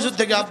সমস্ত কিছু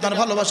থেকে আপনার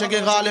ভালোবাসাকে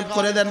গালিব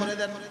করে দেন।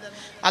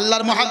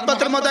 আল্লাহর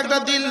মহব্বতের মতো একটা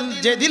দিল,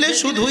 যে দিলে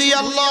শুধুই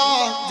আল্লাহ,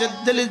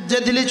 যে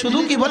দিলে শুধু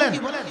কি বলেন,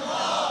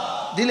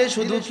 দিলে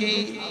শুধু কি,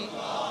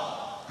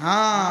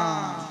 হ্যাঁ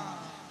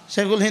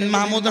শেখুল হিন্দ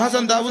মাহমুদ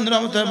হাসান দাউদ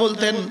রহমাতুল্লাহ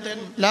বলতেন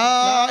লা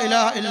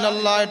ইলাহা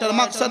ইল্লাল্লাহ, এটার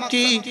মাকসাদ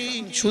কি,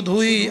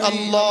 শুধুই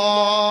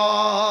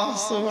আল্লাহ।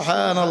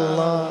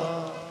 সুবহানাল্লাহ।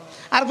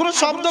 আর কোন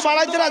শব্দ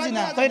বাড়াইতে রাজি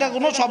না, তো এটা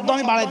কোন শব্দ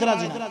আমি বাড়াইতে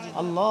রাজি না।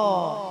 আল্লাহ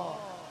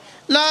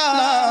লা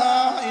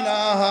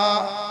ইলাহা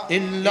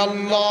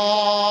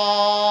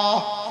ইল্লাল্লাহ,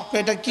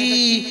 এটা কি,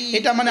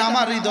 এটা মানে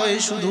আমার হৃদয়ে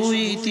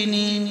শুধুই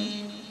তিনি,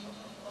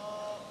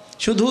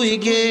 শুধুই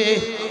কে,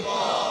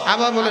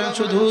 আবার বলেন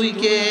শুধুই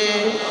কে।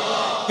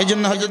 এই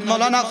জন্য হযরত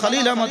মাওলানা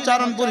খলিল আহমদ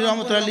চারণপুরী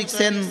রহমাতুল্লাহ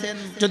লিখছেন,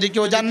 যদি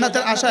কেউ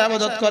জান্নাতের আশায়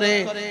ইবাদত করে,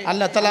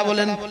 আল্লাহ তাআলা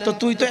বলেন তো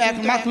তুই তো এক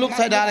মাখলুক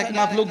ছাইড়া আরেক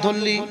মাখলুক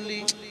ধরলি।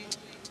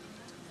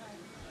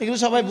 এগুলো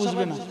সবাই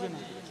বুঝবে না।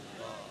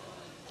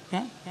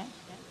 হ্যাঁ,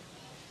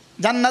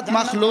 জান্নাত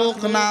মাখলুক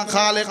না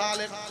খালিক,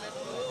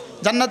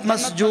 জান্নাত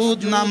মাসজুদ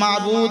না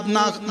মাবুদ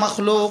না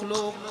মাখলুক।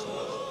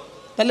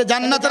 তাহলে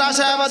জান্নাতের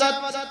আশায় ইবাদত,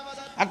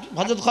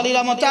 হযরত খলিল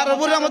আহমদ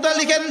চারণপুরী রহমাতুল্লাহ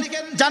লিখেন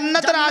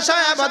জান্নাতের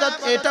আশায় ইবাদত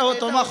এটাও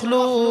তো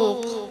মাখলুক।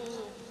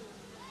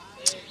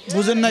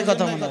 বুঝেন নাই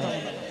কথা? মনে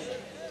হয়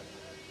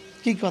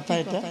কি কথা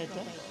এটা?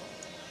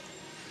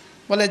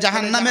 বলে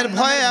জাহান্নামের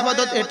ভয়ে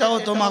ইবাদত এটাও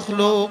তো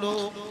মাখলুক।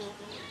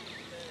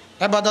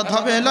 ইবাদত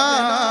হবে লা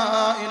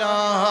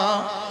ইলাহা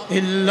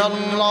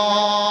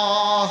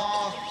ইল্লাল্লাহ।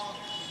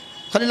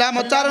 খলিল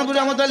আহমদ চারণপুরী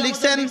রহমাতুল্লাহ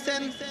লিখছেন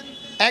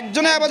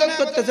একজনে ইবাদত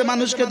করতেছে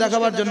মানুষকে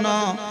দেখাবার জন্য,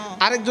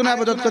 আরেকজনে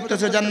ইবাদত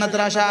করতেছে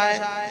জান্নাতের আশায়।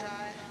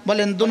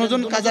 বলেন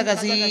দুজন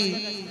কাছাকাছি,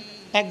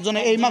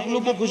 একজনে এই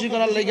মাখলুককে খুশি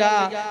করার লাগা,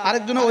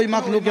 আরেকজনে ওই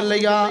মাখলুকের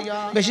লাগা।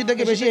 বেশি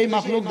থেকে বেশি এই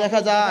মাখলুক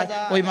দেখা যায়,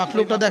 ওই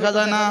মাখলুকটা দেখা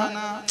যায় না।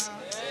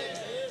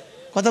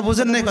 কথা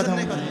বুঝেন নাই কথা?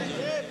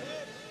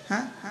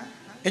 হ্যাঁ,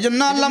 এজন্য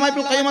আল্লামা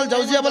ইবনে কাইয়িম আল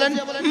জাওজিয়া বলেন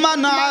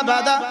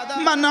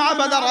মান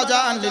আবাদা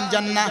রাজাআন লিল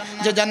জান্নাহ,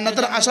 যে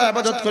জান্নাতের আশা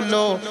ইবাদত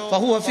করলো,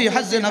 ফাহুয়া ফি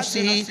হাজ্জি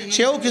নাফসিহি,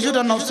 সেও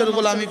কিছুটা নফসের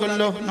গোলামি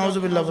করলো।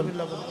 নাউজুবিল্লাহ।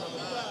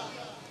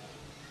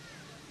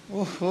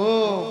 ওহো,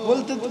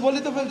 বলি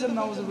তো বলছেন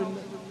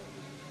নাউজুবিল্লাহ।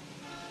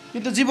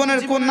 কিন্তু জীবনের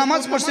কোন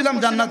নামাজ পড়ছিলাম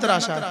জান্নাতের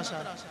আশা,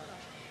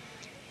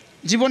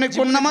 জীবনে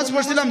কোন নামাজ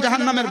পড়ছিলাম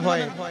জাহান্নামের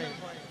ভয়ে।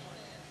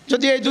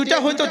 যদি এই দুইটা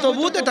হইতো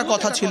তবুও এটা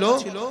কথা ছিল।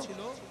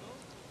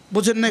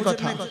 বুঝেন নাই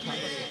কথা?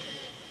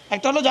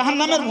 একটা হলো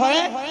জাহান্নামের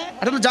ভয়ে,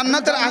 একটা হলো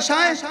জান্নাতের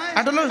আশায়,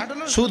 একটা হলো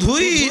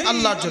শুধুই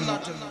আল্লাহর জন্য।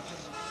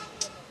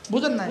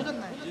 বুঝেন নাই?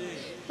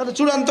 তাহলে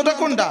চূড়ান্তটা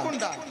কোনটা?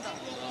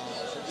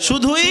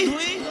 শুধুই।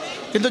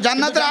 কিন্তু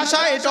জান্নাতের আশা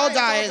এটাও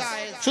জায়েজ,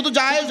 শুধু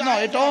জায়েজ নয়,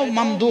 এটাও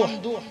মামদুহ,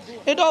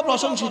 এটাও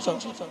প্রশংসিত।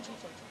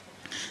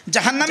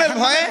 জাহান্নামের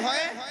ভয়ে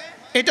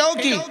এটাও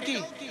কি,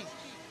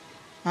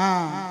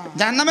 হ্যাঁ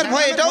জাহান্নামের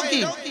ভয় এটাও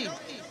কি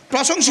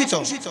প্রশংসিত।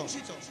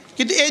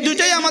 কিন্তু এই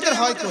দুইটাই আমাদের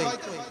হয় কই?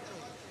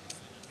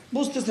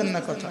 বুঝতেছেন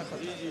না কথা?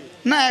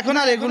 না, এখন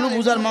আর এগুলো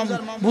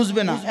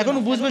বুঝবে না, এখন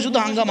বুঝবে শুধু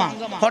হাঙ্গামা,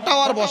 হটাও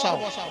আর বসাও।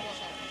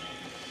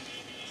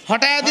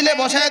 হটায়া দিলে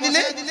বসায়া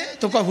দিলে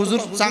তো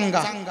হুজুর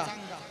চাঙ্গা,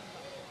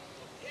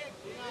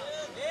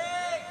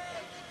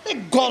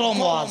 গরম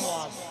ওয়াজ।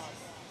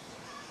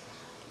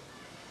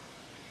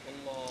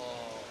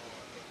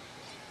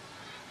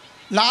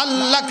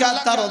 লাআল্লাকা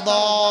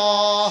তারদা,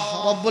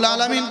 রব্বুল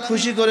আলামিন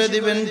খুশি করে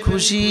দিবেন,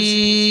 খুশি।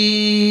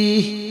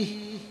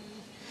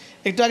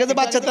 একটু আগে যে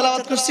বাচ্চা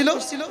তেলাওয়াত করছিল,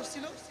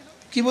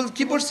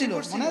 কি পড়ছিল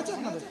মনে আছে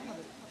আপনাদের?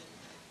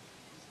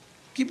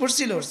 কি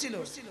পড়ছিল?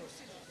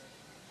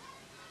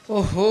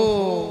 ওহো,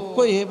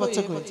 কই হে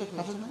বাচ্চা, কই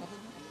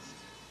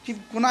কি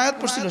কোন আয়াত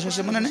পড়ছিল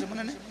শেষে মনে নেই?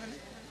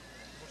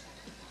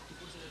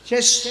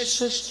 শেষ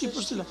কি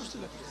পড়ছিল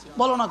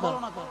বলো না? কর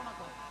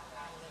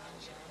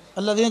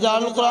আল্লাযীনা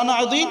জাআলুল কুরআনা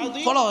আযীম,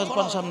 পড়ো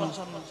এরপর সামনে।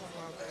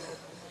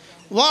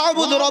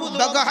 ওয়া'বুদ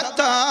রাব্বাকা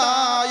হাত্তা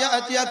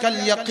ইয়াতিয়াকাল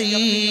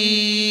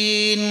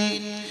ইয়াকিন।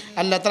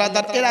 আল্লাহ তাআলা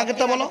তার এর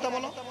আগেটা বলো,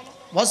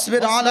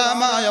 ওয়াসবির আলা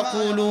মা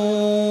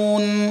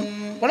ইয়াকুলুন,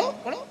 পড়ো।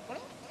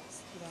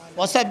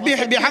 ওয়াসাব্বিহ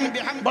বিহামদি,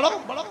 বলো।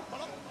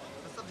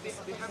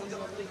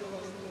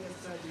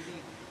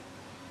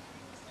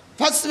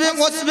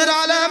 واصبر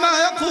على ما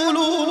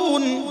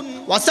يقولون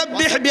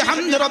وسبح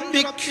بحمد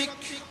ربك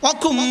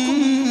وكن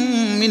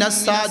من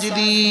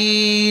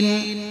الساجدين।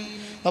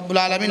 রব্বুল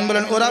আলামিন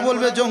বলেন ওরা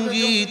বলবে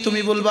জঙ্গি,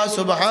 তুমি বলবা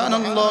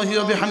সুবহানাল্লাহি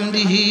ওয়া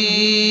বিহামদিহি।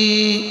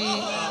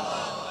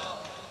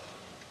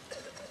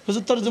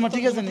 হুজুর তরজমা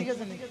ঠিক আছে নি?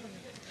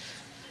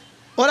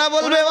 ওরা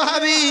বলবে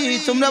ওয়াহাবি,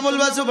 তোমরা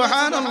বলবা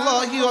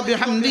সুবহানাল্লাহি ওয়া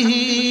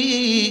বিহামদিহি।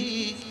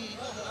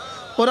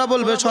 ওরা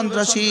বলবে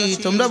সন্ত্রাসী,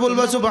 তোমরা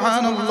বলবা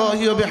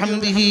সুবহানাল্লাহি ওয়া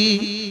বিহামদিহি।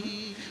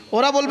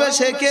 ওরা বলবে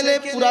সেকেলে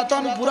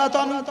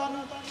পুরাতন,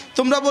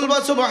 তোমরা বলবা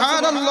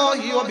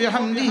সুবহানাল্লাহি ওয়া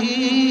বিহামদিহি।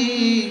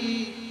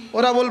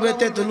 ওরা বলবে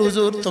তেতুল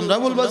হুজুর, তোমরা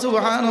বলবা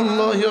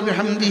সুবহানাল্লাহি ওয়া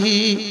বিহামদিহি।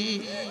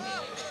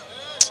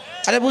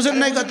 আরে বুঝেন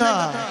নাই কথা?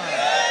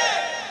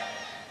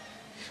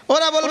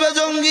 ওরা বলবে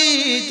জঙ্গি,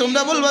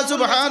 তোমরা বলবা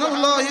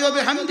সুবহানাল্লাহি ওয়া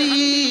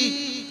বিহামদিহি।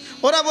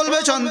 ওরা বলবে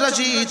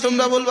সন্ত্রাসী,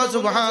 তোমরা বলবা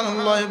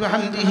সুবহানাল্লাহি ওয়া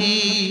বিহামদিহি।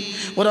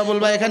 ওরা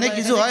বলবা এখানে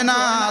কিছু হয় না,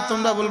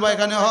 তোমরা বলবা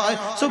এখানে হয়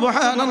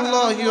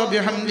সুবহানাল্লাহি ওয়া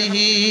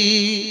বিহামদিহি।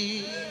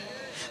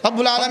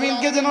 রব্বুল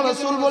আলামিনকে যেন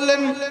রাসূল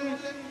বললেন,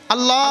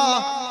 আল্লাহ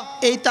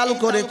এই তাল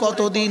করে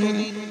কতদিন,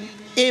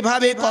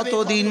 এভাবে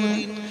কতদিন?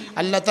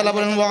 আল্লাহ তাআলা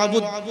বলেন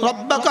ওয়া'বুদ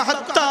রাব্বাকা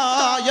হাত্তা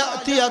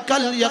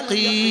ইয়াতিয়াকাল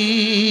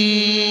ইয়াকিন,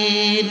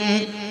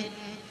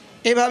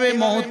 এভাবে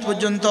মওত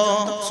পর্যন্ত।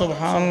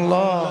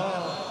 সুবহানাল্লাহ।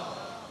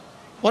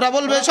 ওরা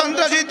বলবে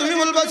সন্ত্রাসী, তুমি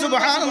বলবা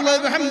সুবহানাল্লাহি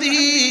ওয়া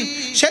বিহামদিহি।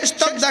 শেষ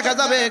তক দেখা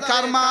যাবে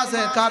কার মা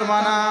আছে কার মা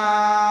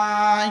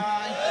নাই।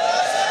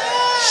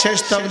 শেষ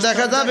তক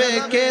দেখা যাবে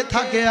কে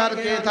থাকে আর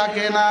কে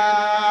থাকে না।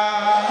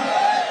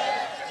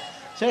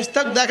 শেষ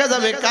তক দেখা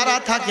যাবে কারা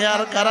থাকে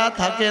আর কারা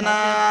থাকে না।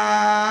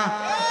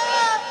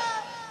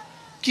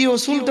 কি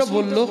রাসূলটা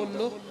বললো,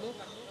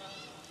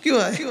 কি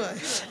হয়?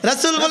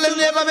 রাসূল বললেন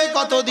এভাবে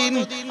কতদিন?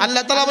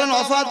 আল্লাহ তাআলা বলেন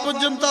ওয়াফাত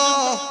পর্যন্ত।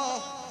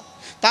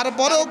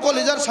 তারপরেও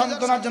কলিজার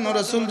সান্ত্বনার জন্য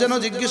রাসূল যেন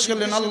জিজ্ঞেস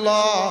করলেন,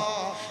 আল্লাহ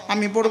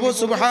আমি পড়বো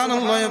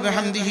সুবহানাল্লাহি ওয়া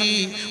বিহামদিহি,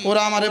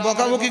 ওরা আমারে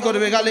বকাবকি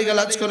করবে,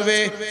 গালিগালাজ করবে,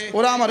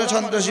 ওরা আমারে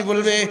সন্ত্রাসী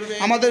বলবে,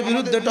 আমাদের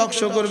বিরুদ্ধে টক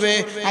শো করবে,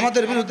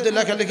 আমাদের বিরুদ্ধে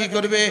লেখালেখি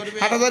করবে,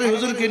 হাটাদারি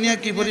হুজুরকে নিয়ে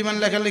কি পরিমাণ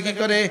লেখালেখি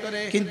করে।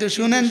 কিন্তু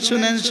শুনেন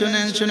শুনেন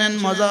শুনেন শুনেন,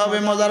 মজা হবে,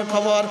 মজার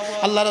খবর।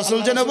 আল্লাহ রাসূল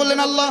যেন বললেন,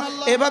 আল্লাহ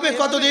এভাবে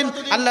কতদিন?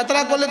 আল্লাহ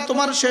তাআলা বললেন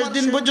তোমার শেষ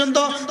দিন পর্যন্ত।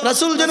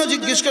 রাসূল যেন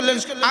জিজ্ঞেস করলেন,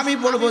 আমি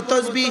পড়বো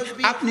তাসবিহ,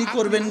 আপনি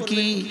করবেন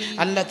কি?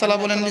 আল্লাহ তাআলা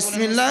বলেন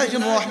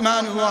বিসমিল্লাহির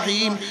রহমানির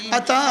রহিম,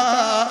 আতা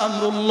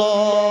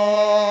আমরুল্লাহ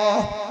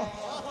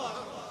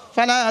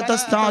ফালা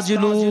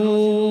তাস্তাজিলু।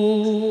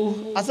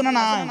 আছে না?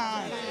 নাই।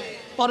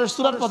 পরের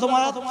সূরার প্রথম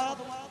আয়াত,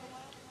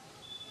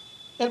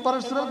 এর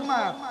পরের সূরার কোন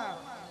আয়াত?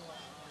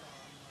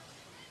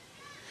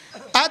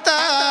 আতা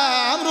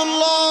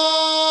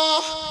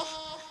আমরুল্লাহ।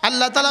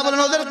 আল্লাহ তাআলা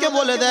বলেন ওদেরকে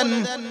বলে দেন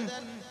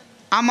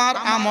আমার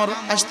আমর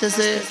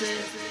আসতেছে।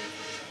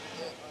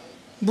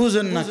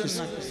 বুঝেন না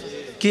কিছু?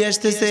 কি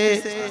আসতেছে?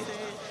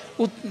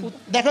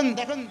 দেখেন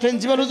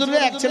প্রিন্সিপাল হুজুরে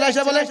এক ছেলে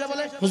এসে বলে,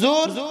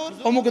 হুজুর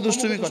অমুকে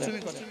দুষ্টুমি করে।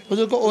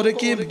 হুজুরকে ওরে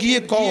কি গিয়ে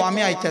কও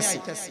আমি আইতাছি।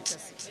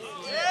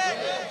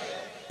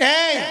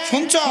 এই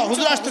শুনছো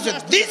হুজুর আসতেছে,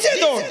 দিছে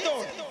দৌড়।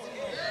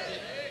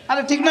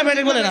 আরে ঠিক না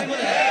বেঠিক বলে না?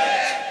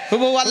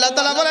 হুবহু আল্লাহ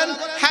তাআলা বলেন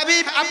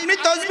হাবিব আপনি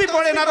তাসবিহ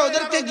পড়েন আর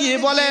ওদেরকে গিয়ে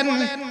বলেন,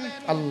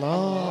 আল্লাহ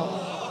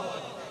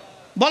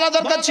বলা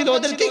দরকার ছিল,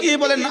 ওদেরকে গিয়ে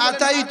বলেন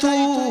আতাইতু,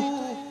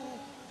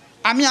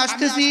 আমি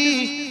আসতেছি।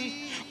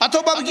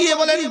 অথবা গিয়ে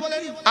বলেন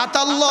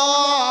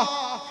আতাল্লাহ,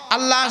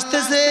 আল্লাহ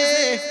আসতেছে।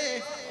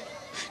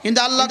 কিন্তু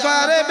আল্লাহ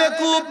কারে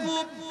বেকুব,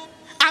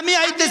 আমি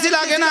আইতেছি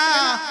লাগে না,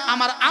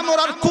 আমার আমর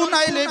আর কোন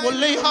আইলে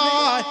বললেই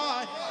হয়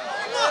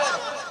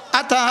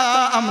আতা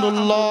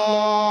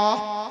আমরুল্লাহ।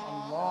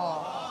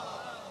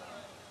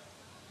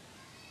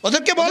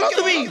 ওদেরকে বলো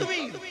তুমি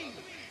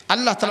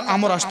আল্লাহ তাআলা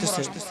আমর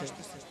আসতেছে।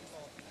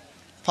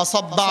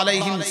 ফাসাব্বা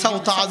আলাইহিম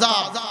সাউতা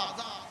আযাব,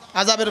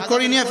 আযাবের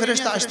কড়ি নিয়ে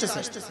ফেরেশতা আসতেছে।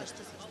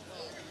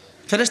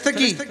 ফেরেশতা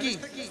কি?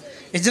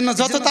 এজন্য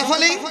যত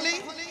তাফালি,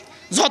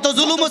 যত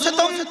জুলুম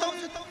সিতম,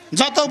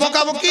 যত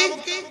বকাবকি,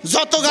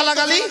 যত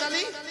গালাগালি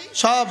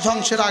সব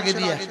ধ্বংসের আগে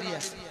দিয়ে,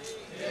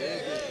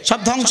 সব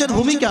ধ্বংসের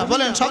ভূমিকা।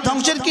 বলেন সব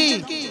ধ্বংসের কি?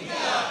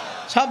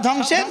 সব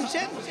ধ্বংসের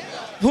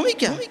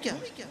ভূমিকা।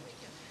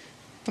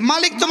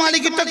 মালিক তো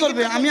মালিকেরটা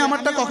করবে, আমি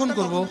আমারটা কখন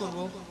করব?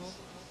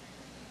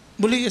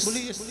 ভুলে গেছি।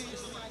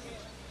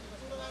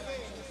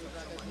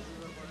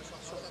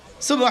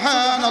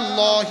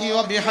 সুবহানাল্লাহি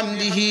ওয়া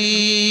বিহামদিহি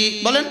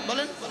বলেন।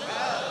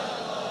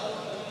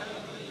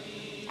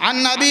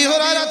 عن أبي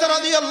هريرة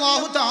رضي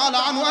الله تعالى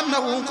عنه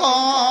أنه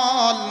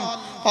قال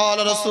قال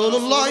رسول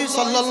الله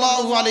صلى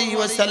الله عليه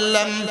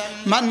وسلم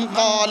من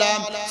قال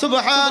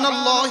سبحان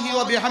الله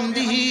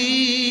وبحمده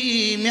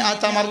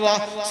 100 مرة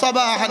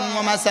صباحا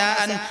ومساء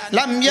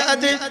لم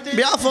يأت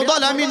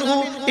بأفضل منه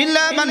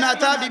إلا من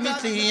أتى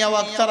بمثله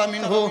وأكثر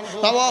منه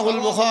رواه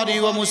البخاري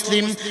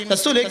ومسلم।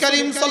 رسول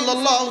كريم صلى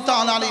الله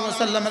تعالى عليه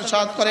وسلم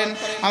ارشاد করেন,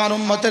 আমার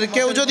উম্মতের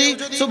কেউ যদি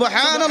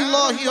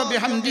সুবহানাল্লাহি ওয়া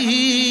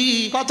বিহামদিহি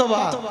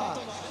কতবার,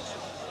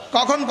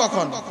 কখন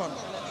কখন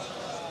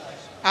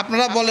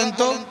আপনারা বলেন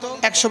তো,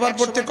 100 বার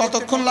পড়তে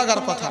কতক্ষণ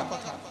লাগার কথা?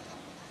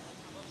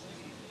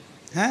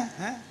 হ্যাঁ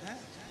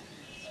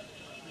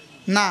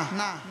না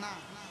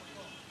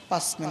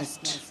 5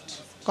 মিনিট।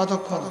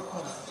 কতক্ষণ?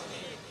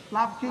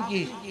 লাভ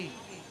কি?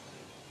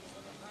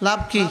 লাভ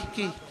কি?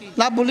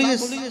 লাভ ভুলে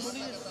গেছি।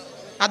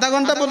 আধা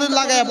ঘন্টা বলে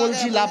লাগায়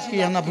বলছি লাভ কি,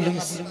 না ভুলে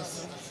গেছি।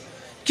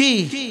 কি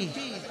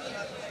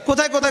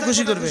কোথায় কোথায়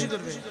খুশি করবে?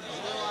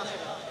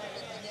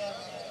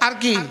 আর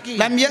কি?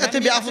 লাম ইয়াতি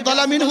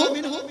বিআফদালা মিনহু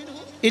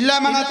ইল্লা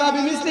মান আতা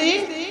বিমিসলিহি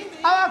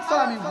আও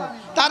আকসারা মিনহু,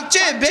 তার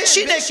চেয়ে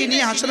বেশি নেকি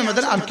নিয়ে হাসরের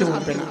ময়দানে আর কেউ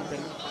উঠবে না।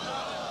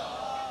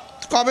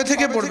 কবে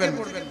থেকে পড়বেন?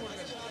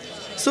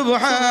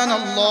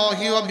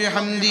 সুবহানাল্লাহি ওয়া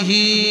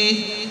বিহামদিহি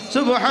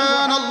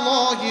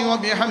সুবহানাল্লাহি ওয়া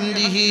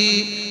বিহামদিহি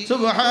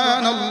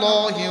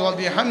সুবহানাল্লাহি ওয়া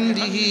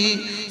বিহামদিহি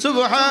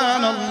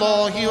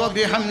সুবহানাল্লাহি ওয়া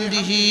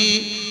বিহামদিহি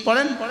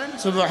পড়েন।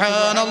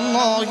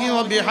 সুবহানাল্লাহি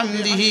ওয়া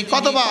বিহামদিহি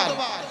কতবার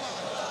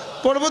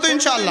পড়বো তো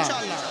ইনশাআল্লাহ?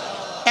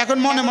 এখন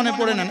মনে মনে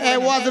পড়ে নেন, এই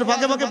ওয়াজের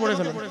ভাগে ভাগে পড়ে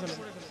ফেলেন।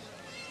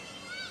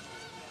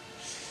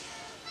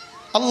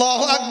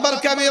 আল্লাহু আকবার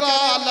কাবীরা।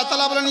 আল্লাহ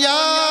তাআলা বলেন,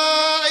 ইয়া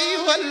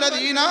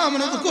আইয়ুহাল্লাযীনা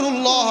আমানু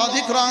যকুরুল্লাহা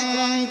যিকরান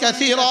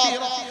কাসীরা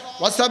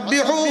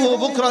ওয়াসাব্বিহুহু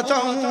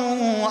বুকরাতান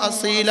ওয়া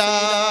আসীলা।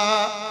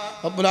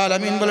 রব্বুল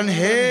আলামিন বলেন,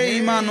 হে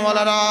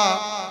ঈমানওয়ালারা,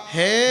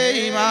 হে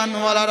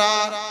ঈমানওয়ালারা,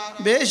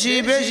 বেশি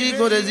বেশি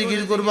করে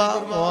জিকির করবা।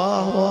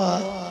 ওয়াহ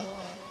ওয়াহ।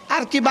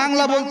 আর কি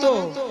বাংলা বলতো,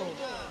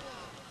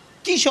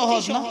 কি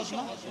সহজ না?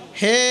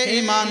 হে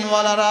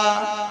ঈমানওয়ালারা,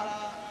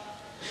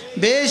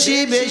 বেশি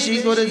বেশি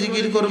করে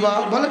জিকির করবা।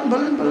 বলেন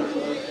বলেন বলেন।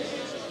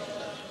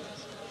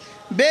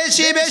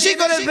 বেশি বেশি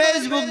করে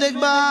ফেসবুক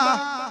দেখবা,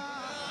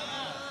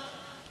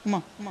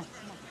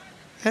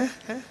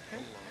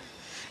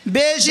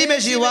 বেশি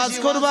বেশি ওয়াজ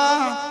করবা,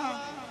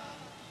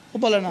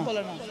 বলে না,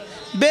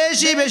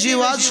 বেশি বেশি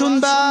ওয়াজ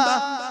শুনবা।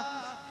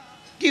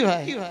 কি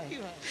ভাই?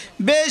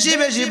 বেশি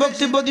বেশি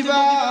বক্তব্য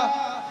দিবা,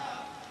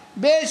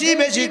 বেশি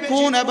বেশি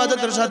কোন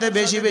ইবাদতের সাথে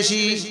বেশি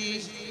বেশি?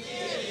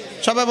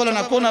 সবাই বলে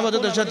না, কোন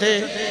ইবাদতের সাথে?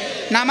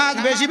 নামাজ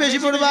বেশি বেশি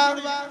পড়বা।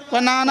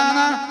 না না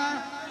না,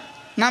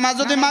 নামাজ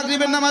যদি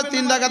মাগরিবের নামাজ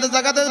 3 রাকাতের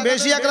জায়গাতে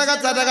বেশি 1 রাকাত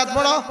 4 রাকাত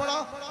পড়ো।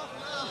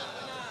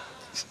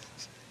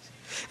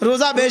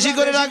 রোজা বেশি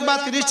করে রাখবা,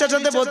 30টার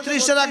সাথে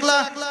 32টা রাখলা।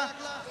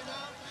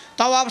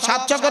 তাওয়াব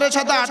 7 চক্করের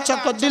সাথে 8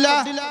 চক্কর দিলা।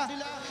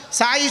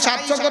 সাই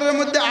 7 চক্করের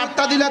মধ্যে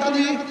 8টা দিলা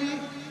তুমি।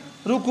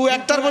 রুকু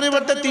 1টার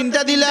পরিবর্তে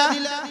 3টা দিলা।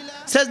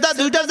 সেজদা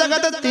 2টার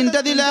জায়গাতে 3টা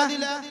দিলা।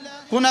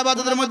 কোন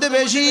ইবাদতের মধ্যে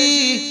বেশি?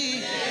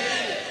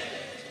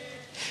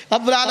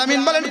 রব্বুল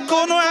আলামিন বলেন,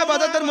 কোন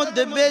ইবাদতের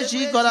মধ্যে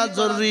বেশি করা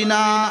জরুরি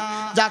না।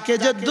 যাকে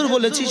যদ্দূর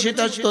বলেছি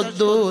সেটা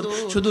তদ্দূর।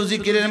 শুধু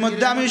জিকিরের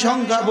মধ্যে আমি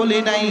সংখ্যা বলি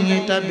নাই,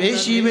 এটা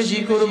বেশি বেশি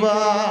করবা।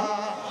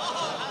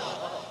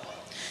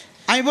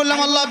 আমি বললাম,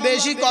 আল্লাহ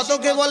বেশি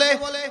কতকে বলে?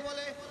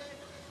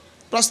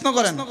 প্রশ্ন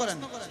করেন,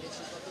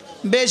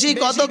 বেশি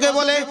কতকে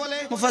বলে?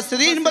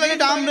 মুফাসসিরিন বলেন,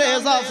 এটা আমরে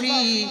ইজাফি,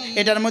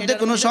 এটার মধ্যে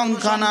কোনো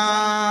সংখ্যা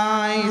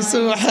নাই।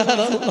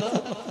 সুবহানাল্লাহ।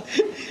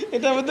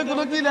 এটার মধ্যে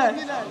কোনো কি নাই?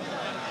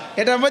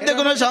 এটার মধ্যে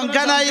কোনো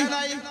সংখ্যা নাই।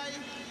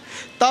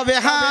 তবে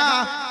হ্যাঁ,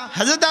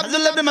 হযরত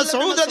আব্দুল্লাহ ইবনে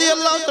মাসউদ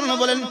রাদিয়াল্লাহু তাআলা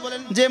বলেন,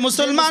 যে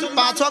মুসলমান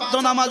 5 ওয়াক্ত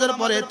নামাজের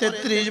পরে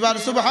 33 বার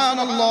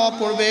সুবহানাল্লাহ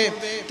পড়বে,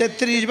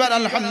 33 বার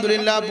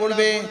আলহামদুলিল্লাহ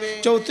পড়বে,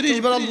 34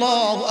 বার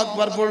আল্লাহু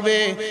আকবার পড়বে,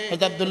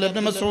 হযরত আব্দুল্লাহ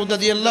ইবনে মাসউদ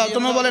রাদিয়াল্লাহু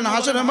তাআলা বলেন,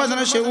 হাশরের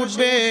ময়দানে সে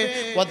উঠবে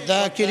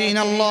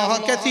ওয়াযাকিরিনাল্লাহ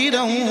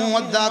কাসীরান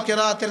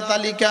ওয়াযাকিরাতের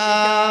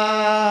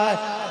তালিকায়।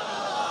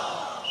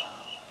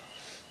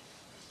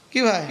 কি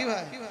ভাই?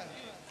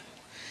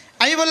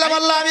 আমি বললাম,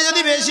 আল্লাহ আমি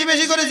যদি বেশি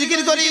বেশি করে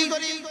জিকির করি,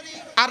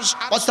 আর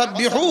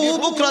ওয়াসাব্বিহু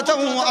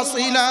বুকরাতান ওয়া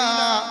আসীলা,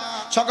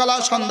 সকাল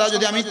আর সন্ধ্যা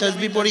যদি আমি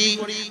তাসবিহ পড়ি,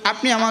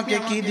 আপনি আমাকে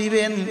কি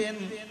দিবেন?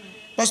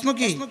 প্রশ্ন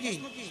কি?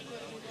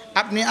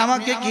 আপনি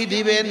আমাকে কি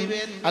দিবেন?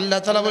 আল্লাহ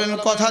তাআলা বলেন,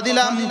 কথা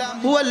দিলাম,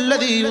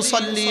 হুয়াল্লাযী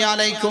ইউসাল্লি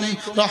আলাইকুম,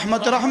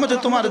 রহমতে রহমতে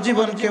তোমার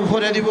জীবনকে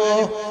ভরে দিব।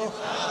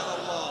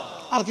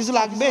 আর কিছু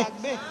লাগবে?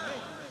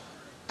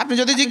 আপনি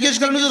যদি জিজ্ঞেস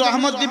করেন,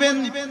 রহমত দিবেন,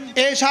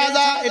 এ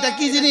শাহজা এটা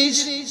কি জিনিস?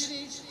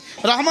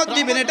 রহমত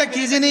দিবেন, এটা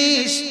কি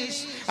জিনিস?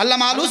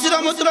 আল্লামা আলুসি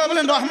রাহমাতুল্লাহ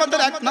বলেন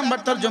রহমতের এক নাম্বার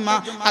তরজমা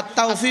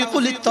আত-তাওফীকু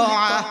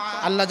লিত-তাআ,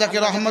 আল্লাহ যাকে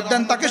রহমত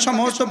দেন তাকে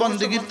সমস্ত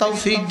বন্দেগীর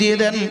তৌফিক দিয়ে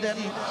দেন।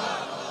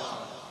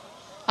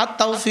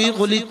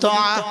 আত-তাওফীকু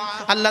লিত-তাআ,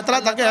 আল্লাহ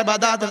তাআলা তাকে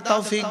ইবাদতের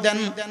তৌফিক দেন।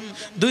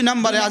 দুই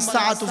নম্বরে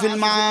আস-সাআতু ফিল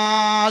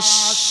মাশ,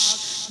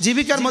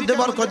 জীবিকার মধ্যে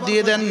বরকত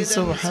দিয়ে দেন।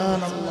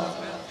 সুবহানাল্লাহ।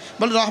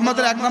 বল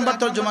রহমতের এক নাম্বার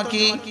তরজমা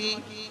কি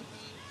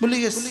ভুলে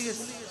গেছি?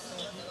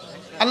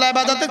 আল্লাহ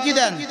ইবাদতে কি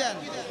দেন?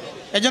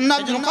 এজন্য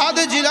আব্দুল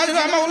কাদের জিলানী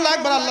রাহমাহুল্লাহ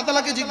একবার আল্লাহ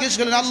তাআলাকে জিজ্ঞেস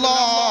করলেন, আল্লাহ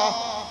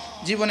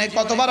জীবনে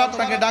কতবার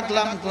আপনাকে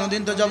ডাকলাম,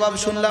 কোনোদিন তো জবাব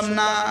শুনলাম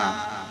না।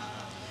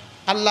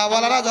 আল্লাহ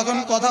ওয়ালারা যখন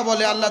কথা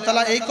বলে আল্লাহ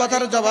তাআলা এই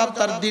কথার জবাব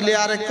তার দিলে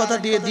আরেক কথা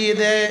দিয়ে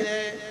দেয়।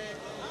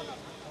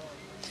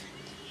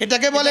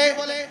 এটাকে বলে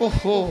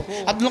ওহো।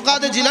 আব্দুল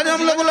কাদের জিলানী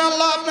রাহমাহুল্লাহ বলেন,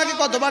 আল্লাহ আপনাকে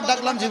কতবার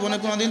ডাকলাম, জীবনে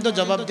কোনোদিন তো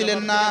জবাব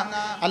দিলেন না।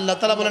 আল্লাহ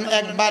তাআলা বলেন,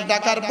 একবার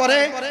ডাকার পরে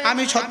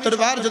আমি 70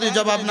 বার যদি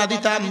জবাব না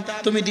দিতাম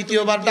তুমি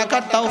দ্বিতীয়বার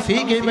ডাকার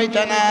তৌফিকই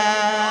পাইতা না।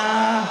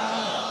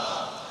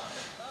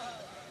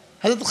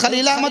 হযরত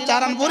খলিল আহমদ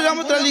চারানপুরি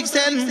রাহমাতুল্লাহ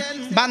লিখছেন,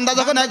 বান্দা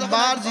যখন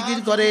একবার জিকির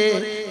করে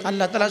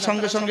আল্লাহ তাআলা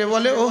সঙ্গে সঙ্গে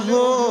বলে,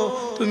 ওহো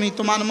তুমি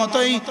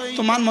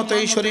তোমার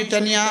মতোই শরীরটা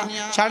নিয়া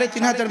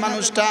 3.5 হাতের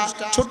মানুষটা,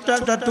 ছোট্ট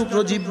একটা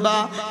টুকরো জিহ্বা,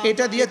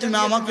 এটা দিয়ে তুমি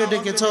আমাকে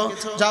ডেকেছো,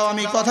 যাও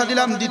আমি কথা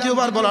দিলাম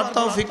দ্বিতীয়বার বলার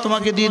তৌফিক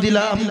তোমাকে দিয়ে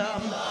দিলাম।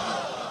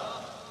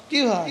 কি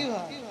হয়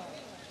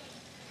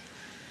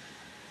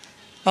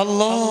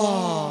আল্লাহ।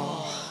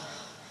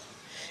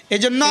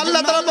 এজন্য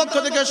আল্লাহ তাআলার পক্ষ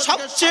থেকে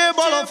সবচেয়ে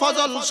বড়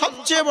ফজল,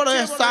 সবচেয়ে বড়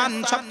ইহসান,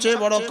 সবচেয়ে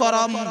বড়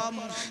করম,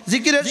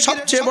 জিকিরের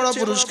সবচেয়ে বড়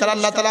পুরস্কার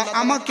আল্লাহ তাআলা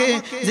আমাকে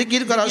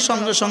জিকির করার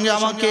সঙ্গে সঙ্গে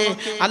আমাকে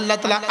আল্লাহ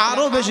তাআলা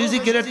আরো বেশি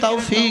জিকিরের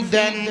তৌফিক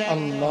দেন।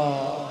 আল্লাহ,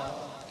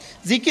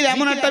 জিকির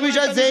এমন একটা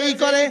বিষয় যেই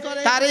করে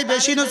তারই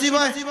বেশি নসিব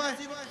হয়।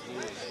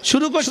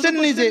 শুরু করছেন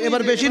নিজে,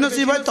 এবার বেশি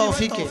নসিব হয়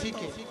তৌফিকে।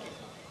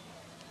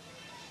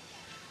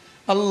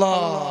 আল্লাহ,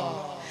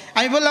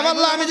 আমি বললাম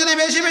আল্লাহ আমি যদি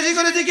বেশি বেশি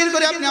করে জিকির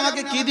করি আপনি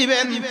আমাকে কি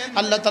দিবেন?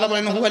 আল্লাহ তাআলা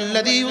বলেন,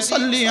 হুয়াল্লাযী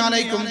ইউসাল্লি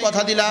আলাইকুম,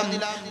 কথা দিলাম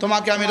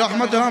তোমাকে আমি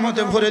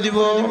রহমতে ভরে দিব।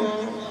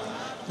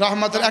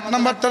 রহমতের এক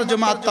নম্বর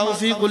তরজমা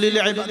আত-তাওফীকু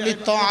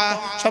লিত-তাআ,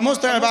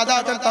 সমস্ত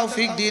ইবাদতের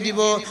তৌফিক দিয়ে দিব।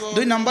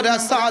 দুই নম্বরে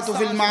আস-সাআতু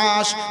ফিল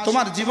মাশ,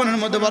 তোমার জীবনের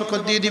মধ্যে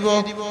বরকত দিয়ে দিব।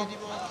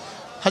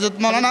 হযরত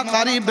মাওলানা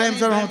কারি ইব্রাহিম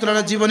সাহেব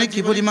রাহমাতুল্লাহ জীবনে কি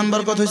পরিমাণ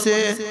বরকত হয়েছে?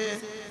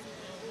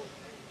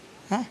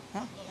 হ্যাঁ,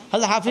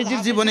 হযরত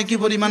হাফিজের জীবনে কি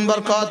পরিমাণ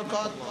বরকত?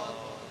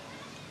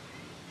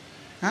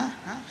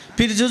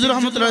 পীর হুজুর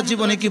রহমতুল্লাহ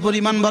জীবনে কি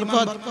পরিমাণ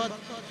বরকত?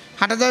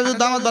 হাটাজার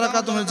দামাত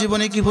বারাকাতুহুর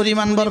জীবনে কি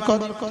পরিমাণ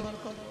বরকত?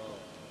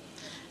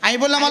 আমি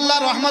বললাম আল্লাহ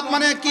রহমত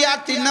মানে কি, আর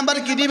 3 নাম্বার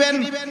কি দিবেন?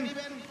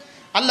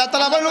 আল্লাহ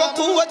তাআলা বলেন ওয়া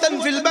কুওয়াতান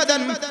ফিল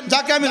বাদান,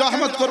 যাকে আমি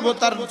রহমত করব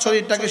তার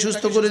শরীরটাকে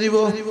সুস্থ করে দিব।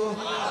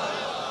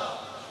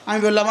 আমি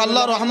বললাম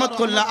আল্লাহ রহমত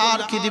করলে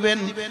আর কি দিবেন?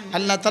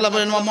 আল্লাহ তাআলা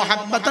বলেন ওয়া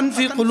মুহাব্বাতান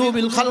ফি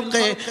কুলুবিল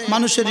খালকি,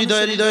 মানুষের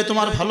হৃদয়ে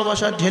তোমার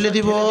ভালোবাসা ঢেলে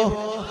দিব।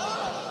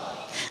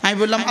 আমি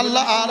বললাম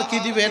আল্লাহ আর কি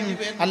দিবেন?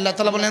 আল্লাহ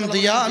তাআলা বলেন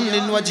দিয়ান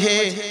লিল ওয়াজহি,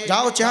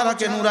 যাও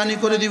চেহারাকে নূরানি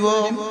করে দিব।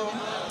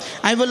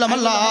 আমি বললাম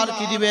আল্লাহ আর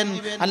কি দিবেন?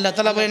 আল্লাহ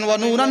তাআলা বলেন ওয়া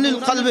নূরান লিল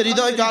কলবি,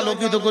 হৃদয়কে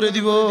আলোকিত করে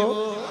দিব।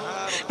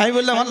 আমি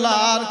বললাম আল্লাহ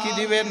আর কি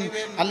দিবেন?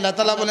 আল্লাহ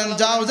তাআলা বলেন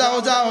যাও যাও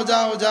যাও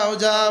যাও যাও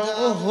যাও।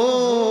 ওহো,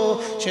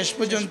 শেষ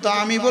পর্যন্ত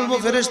আমি বলবো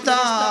ফেরেশতা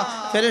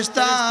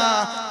ফেরেশতা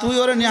তুই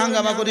ওরে নিয়ে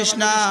হাঙ্গামা করিস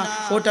না,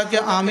 ওটাকে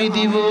আমি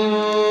দিব।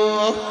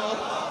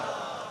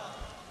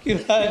 কি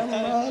ভাই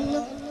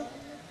আল্লাহ,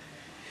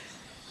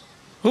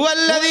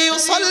 হুয়াল্লাযী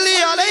ইউসাল্লি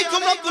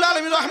আলাইকুম, রব্বুল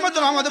আলামিন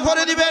রহমতে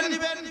ভরে দিবেন,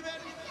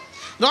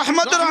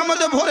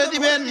 রহমতে ভরে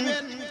দিবেন।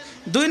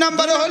 2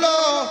 নম্বরে হলো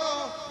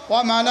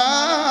ওয়া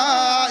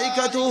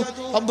মালাইকাতু,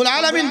 রব্বুল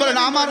আলামিন বলেন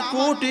আমার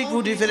কোটি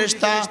কোটি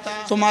ফেরেশতা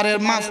তোমারে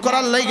maaf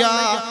করার লাগা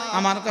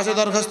আমার কাছে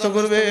দরখাস্ত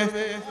করবে।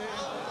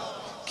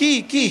 কি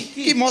কি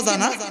কি মজা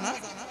না?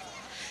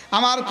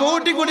 আমার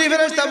কোটি কোটি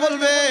ফেরেশতা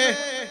বলবে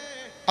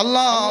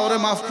আল্লাহ ওরে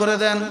maaf করে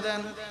দেন।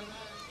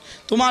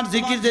 তোমার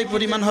জিকির যে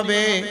পরিমাণ হবে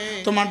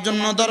তোমার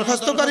জন্য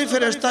দরখাস্তকারী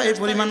ফেরেশতা এই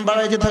পরিমাণ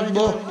বাড়াইতে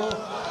থাকবো।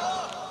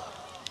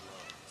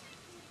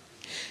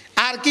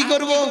 আর কি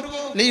করব?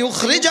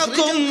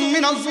 লিইউখরিজাকুম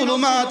মিনাজ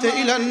যুলুমাতি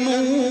ইলান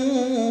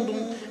নূর,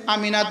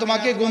 আমি না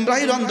তোমাকে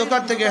গুমরাহির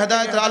অন্ধকার থেকে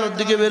হেদায়েতের আলোর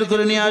দিকে বের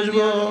করে নিয়ে আসব।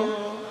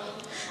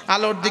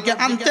 আলোর দিকে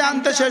আনতে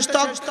আনতে শেষ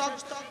তক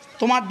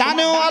তোমার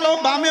ডানেও আলো,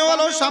 বামেও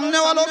আলো,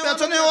 সামনেও আলো,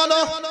 পেছনেও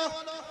আলো,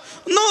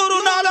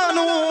 নূরুন আলা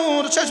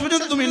নূর, শেষ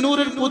পর্যন্ত তুমি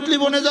নূরের পুতলি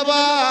বনে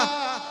যাবা।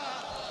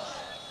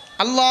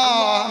 আল্লাহ,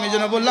 আমি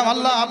যেন বললাম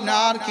আল্লাহ আপনি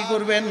আর কি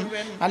করবেন?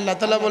 আল্লাহ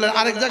তাআলা বলেন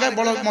আরেক জায়গায়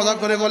বড় মজা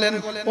করে বলেন,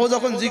 ও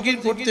যখন জিকির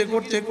করতে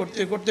করতে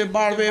করতে করতে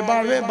বাড়বে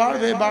বাড়বে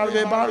বাড়বে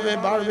বাড়বে বাড়বে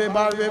বাড়বে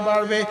বাড়বে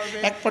বাড়বে,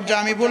 এক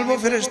পর্যায়ে আমি বলবো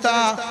ফেরেশতা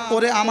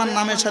ওরে আমার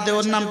নামের সাথে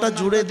ওর নামটা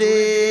জুড়ে দে।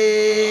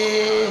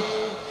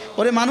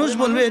 ওরে মানুষ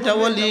বলবে এটা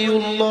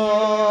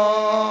ওলিউল্লাহ,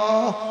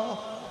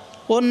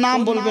 ওর নাম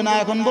বলবে না,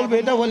 এখন বলবে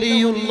এটা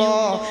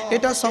ওলিউল্লাহ,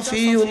 এটা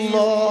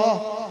সফিউল্লাহ।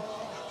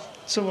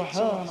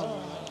 সুবহানাল্লাহ।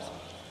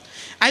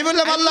 আমি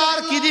বললাম আল্লাহ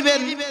আর কি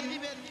দিবেন?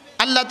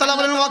 আল্লাহ তাআলা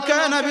বলেন ওয়া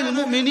কানা বিল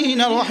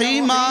মুমিনিনা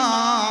রহিমা,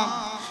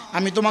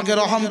 আমি তোমাকে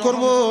রহম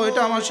করব,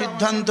 এটা আমার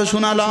সিদ্ধান্ত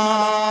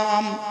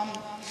শুনালাম।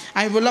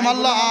 আমি বললাম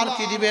আল্লাহ আর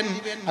কি দিবেন?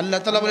 আল্লাহ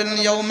তাআলা বলেন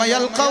ইয়াউমা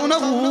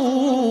ইয়ালকাউনাহু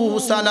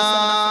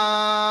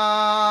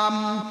সালাম,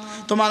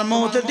 তোমার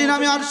মওতের দিন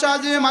আমি আরশ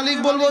আজিমে মালিক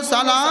বলবো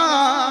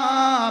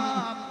সালাম।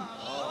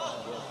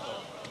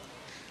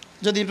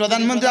 যদি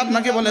প্রধানমন্ত্রী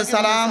আপনাকে বলে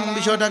সালাম,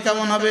 বিষয়টা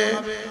কেমন হবে?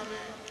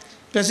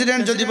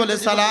 প্রেসিডেন্ট যদি বলে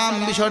সালাম,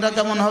 বিষয়টা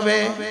কেমন হবে?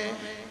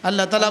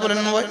 আল্লাহ তাআলা বলেন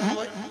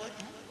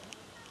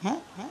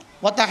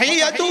ওয়া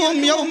তাহিয়াতুহুম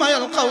ইয়াউমা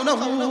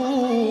ইয়ালকাউনাহু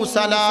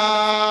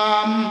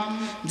সালাম,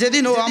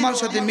 যেদিন ও আমার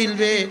সাথে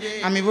মিলবে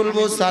আমি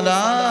বলবো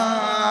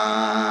সালাম।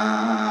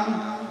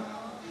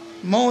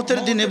 মওতের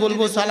দিনে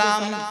বলবো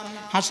সালাম,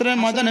 হাসরের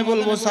ময়দানে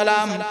বলবো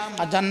সালাম,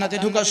 আর জান্নাতে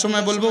ঢোকার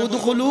সময় বলবো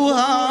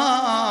উদখুলুহা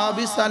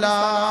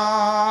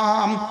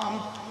বিসালাম,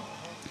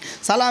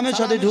 সালামের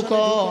সাথে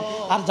ঢুকো।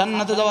 আর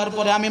জান্নাতে যাওয়ার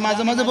পরে আমি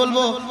মাঝে মাঝে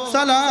বলবো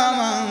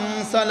সালামা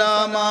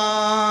সালামা।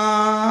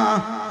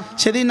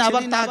 সেদিন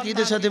আবার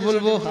তাকিদের সাথে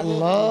বলবো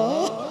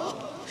আল্লাহ,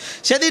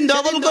 সেদিন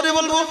ডবল করে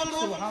বলবো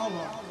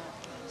সুবহানাল্লাহ,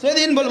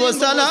 সেদিন বলবো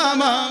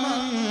সালামা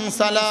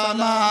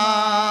সালামা।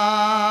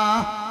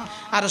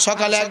 আর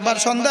সকালে একবার,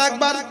 সন্ধ্যা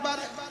একবার।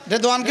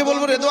 রেদওয়ানকে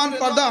বলবো রেদওয়ান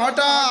পর্দা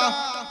হটা,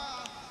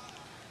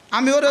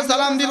 আমি ওরে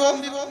সালাম দিব।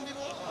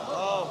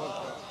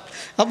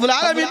 রব্বুল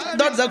আলামিন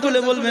দরজা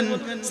খুলে বলবেন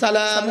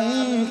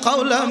সালামুন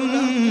কাওলাম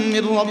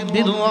মির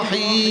রাব্বির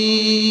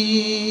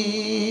রহিম।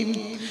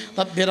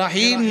 রব্বির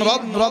রহিম,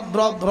 রব রব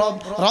রব রব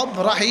রব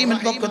রহিমের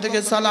পক্ষ থেকে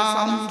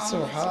সালাম।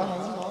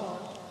 সুবহানাল্লাহ।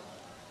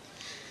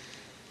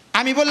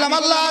 আমি বললাম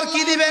আল্লাহ আর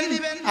কি দিবেন?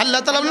 আল্লাহ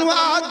তাআলা বলেন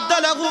আ'আদ্দা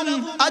লাহুম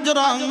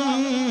আজরান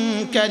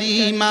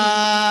কারীমা,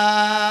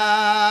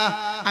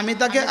 আমি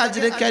তাকে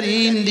আজরে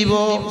কারীম দিব।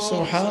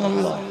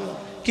 সুবহানাল্লাহ।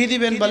 কি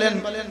দিবেন বলেন?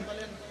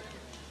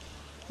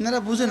 আপনারা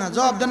বুঝে না,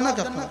 জবাব দেন না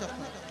কেন?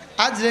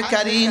 আজরে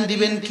কারীম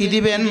দিবেন। কি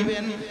দিবেন?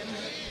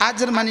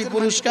 আজর মানে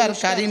পুরস্কার,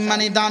 কারীম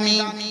মানে দামি।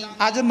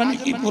 আজর মানে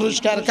কি?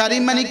 পুরস্কার।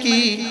 কারীম মানে কি?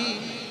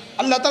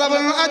 আল্লাহ তাআলা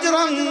বলেন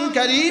আজরান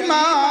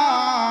কারীমা,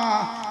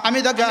 আমি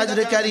তাকে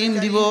আজরে কারীম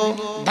দিব,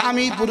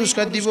 দামি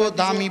পুরস্কার দিব,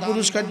 দামি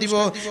পুরস্কার দিব।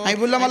 আমি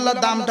বললাম আল্লাহ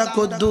দামটা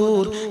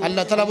কদ্দুর?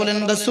 আল্লাহ তাআলা বলেন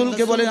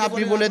রাসূলকে বলেন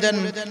আপনি বলে দেন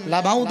লা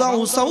মাউদাউ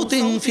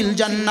সাউতিন ফিল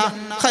জান্নাহ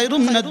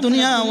খায়রুম মিনাদ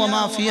দুনিয়া ওয়া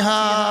মা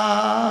ফিহা।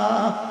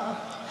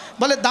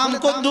 বলে দাম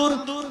কদ্দুর?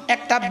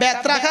 একটা বেত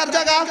রাখার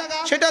জায়গা,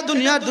 সেটা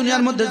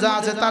দুনিয়ার মধ্যে যা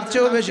আছে তার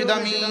চেয়েও বেশি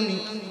দামি।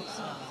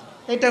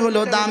 এটা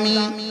হলো দামি।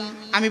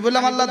 আমি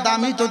বললাম আল্লাহ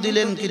দামি তো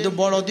দিলেন, কিন্তু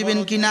বড় দিবেন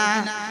কিনা?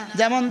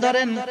 যেমন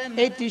ধরেন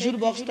এই টিস্যুর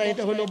বক্সটা,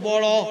 এটা হলো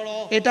বড়,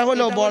 এটা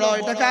হলো বড়,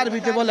 এটাকে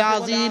আরবিতে বলে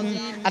আজিম,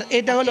 আর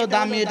এটা হলো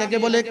দামি, এটাকে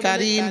বলে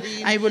কারীম।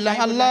 আমি বললাম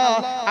আল্লাহ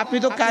আপনি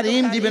তো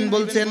কারীম দিবেন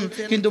বলছেন,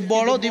 কিন্তু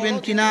বড় দিবেন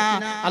কিনা?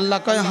 আল্লাহ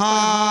কয়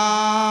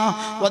হ্যাঁ,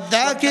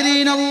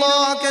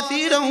 ওয়াযাকিরিনাল্লাহ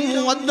কাসীরান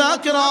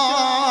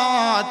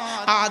ওয়াযাকিরাত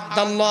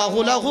আ'আদ্দাল্লাহু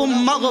লাহুম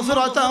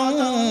মাগফিরাতান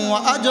ওয়া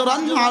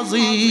আজরান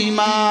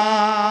আযীমা।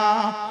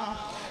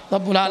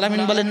 রব্বুল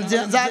আলামিন বলেন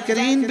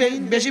যাকিরিন,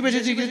 বেশি বেশি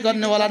জিকির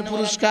করনেওয়ালার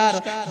পুরস্কার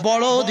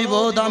বড় দিব,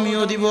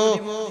 দামিও দিব।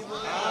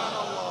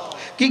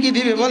 কি কি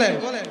দিবে বলেন?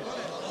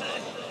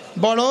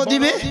 বড়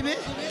দিবে,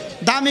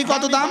 দামি।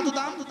 কত দাম?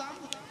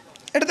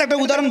 এটা তো একটা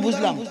উদাহরণ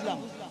বুঝলাম।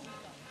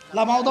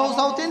 লা মাউদাউ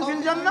সাউতিন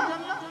ফিল জান্নাহ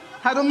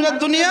খায়রুম মিনাদ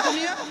দুনিয়া,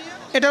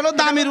 এটা হলো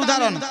দামির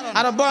উদাহরণ।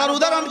 আর বড়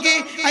উদাহরণ কি?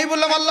 আমি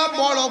বললাম আল্লাহ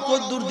বড়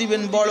কদ্দুর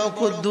দিবেন, বড়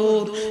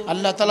কদ্দুর?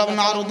 আল্লাহ তাআলা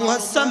বলেন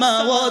আরদুহাস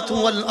সামাওয়াতু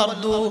ওয়াল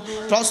আরদু,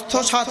 প্রস্থ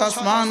 7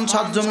 আসমান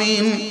 7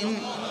 জমিন।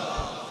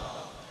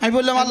 আমি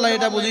বললাম আল্লাহ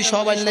এটা বুঝি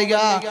সবার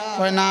লাইগা?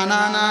 কয় না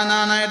না না না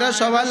না, এটা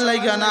সবার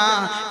লাইগা না,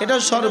 এটা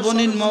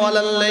সর্বনিম্ন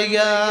ওয়ালার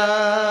লাইগা।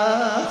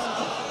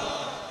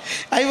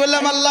 আমি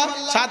বললাম আল্লাহ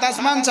 7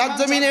 আসমান 7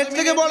 জমিন এর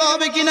থেকে বড়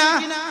হবে কিনা?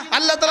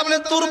 আল্লাহ তাআলা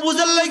বলেন তোর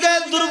বুঝার লাইগা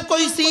দুরূপ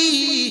কইছি,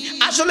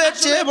 আসলে এর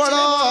চেয়ে বড়।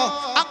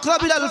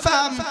 আকরাবিল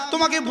আলফাম,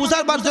 তোমাকে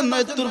বুঝাবার জন্য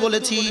এতদূর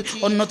বলেছি,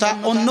 অন্যথা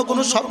অন্য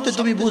কোনো শব্দে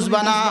তুমি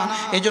বুঝবা না।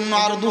 এজন্য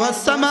আরদুহাস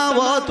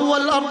সামাওয়াতু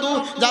ওয়াল আরদু,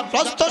 যার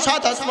প্রস্থ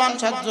 7 আসমান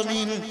 7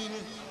 জমিন।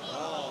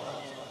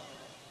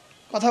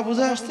 কথা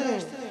বুঝে আসছে?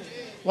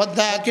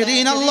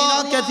 والذاكرين الله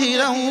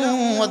كثيرا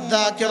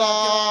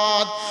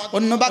والذاكرات,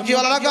 অন্য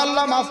বাকিওয়ালাকে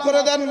আল্লাহ মাফ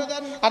করে দেন।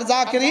 আর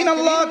যাকিরিন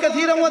আল্লাহ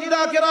কাসীরান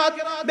ওয়াযাকিরাত,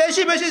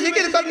 বেশি বেশি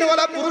জিকির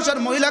করনেওয়ালা পুরুষ আর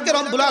মহিলাকে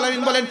রব্বুল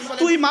আলামিন বলেন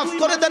তুই মাফ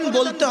করে দেন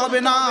বলতে হবে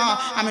না,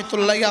 আমি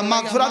তোর লাগি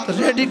মাগফিরাত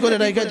রেডি করে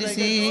রেখে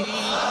দিছি।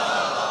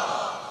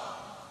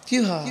 কি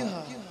হয়?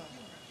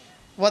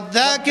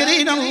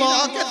 والذاكرين الله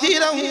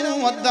كثيرا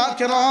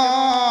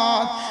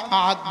والذاكرات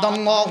أعد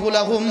الله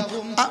لهم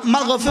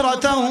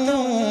مغفرة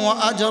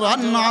وأجرا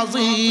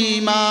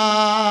عظيما।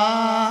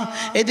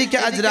 এদিকে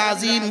আজর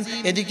আজিম,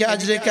 এদিকে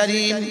আজর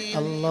করিম।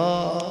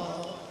 আল্লাহ,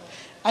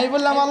 আমি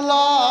বললাম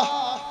আল্লাহ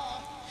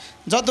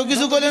যত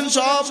কিছু করেন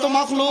সব তো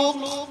মাখলুক,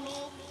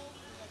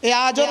 এই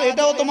আজর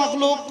এটাও তো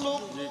মাখলুক।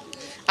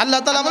 আল্লাহ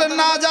তাআলা বলেন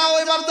না যাও,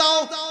 এবার যাও।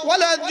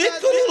 ওয়ালা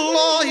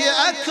যিকরুল্লাহি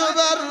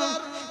আকবার,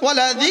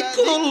 ওয়ালা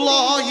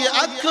যিকরুল্লাহি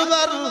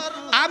আকবার।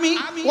 আমি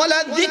ওয়ালা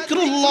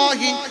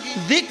যিকরুল্লাহি,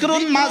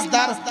 যিকরুন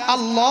মাসদার,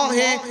 আল্লাহ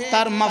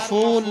তার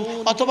মাফউল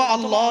অথবা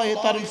আল্লাহ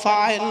তার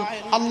ফাইল,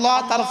 আল্লাহ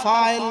তার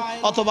ফাইল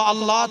অথবা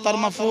আল্লাহ তার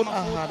মাফউল।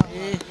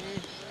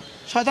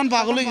 শয়তান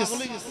পাগল হয়ে গেছে।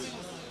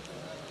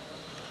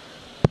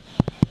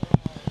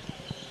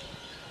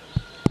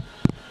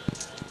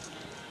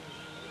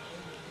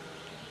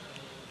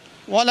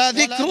 ওয়ালা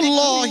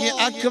যিকরুল্লাহি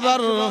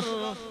আকবার।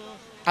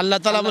 আল্লাহ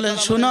তাআলা বলেন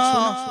শোনো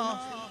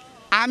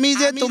আমি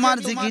যে তোমার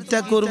জিকিরটা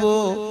করব,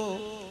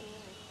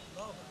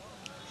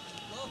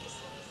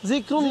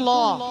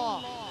 যিকরুল্লাহ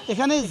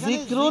এখানে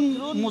যিকরুন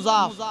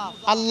মুজাফ,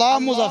 আল্লাহ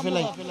মুজাফ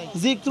ইলাইহি,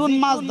 যিকরুন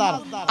মাসদার,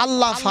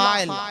 আল্লাহ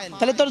ফাইল।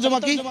 তাহলে তরজমা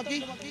কি?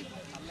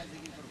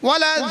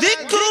 ওয়ালা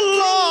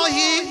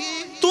যিকরুল্লাহি,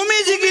 তুমি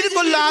জিকির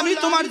করলে আমি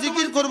তোমার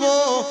জিকির করব।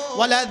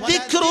 ওয়ালা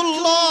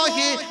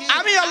যিকরুল্লাহি,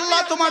 আমি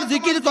আল্লাহ তোমার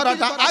জিকির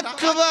করাটা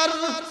আকবার।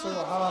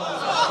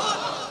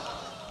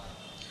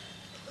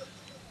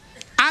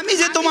 আমি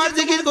যে তোমার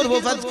জিকির করব,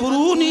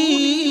 ফাযকুরুনি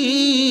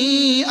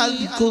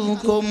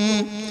আযকুরকুম,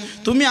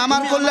 তুমি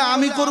আমার করলে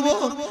আমি করব।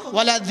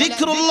 ওয়ালা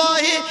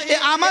যিকরুল্লাহি,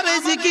 আমার এই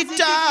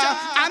জিকিরটা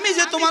আমি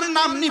যে তোমার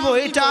নাম নিব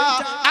এটা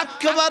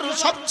আকবার,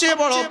 সবচেয়ে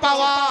বড়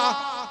পাওয়া।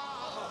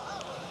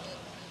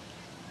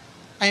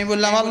 আমি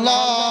বললাম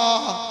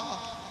আল্লাহ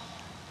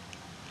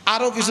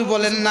আরো কিছু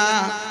বলেন না।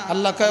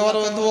 আল্লাহ কয়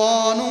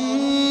ওয়ারিদওয়ানুম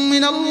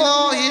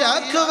মিনাল্লাহি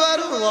আকবার,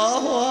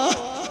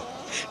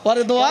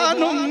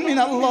 ওয়ারিদওয়ানুম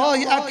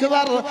মিনাল্লাহি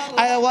আকবার,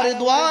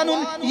 ওয়ারিদওয়ানুন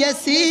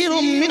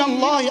ইয়াসীরুম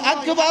মিনাল্লাহি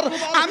আকবার।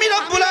 আমি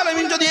রব্বুল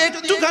আলামিন যদি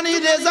একটুখানি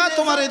রেজা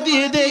তোমারে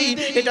দিয়ে দেই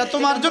এটা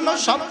তোমার জন্য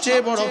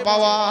সবচেয়ে বড়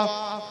পাওয়া।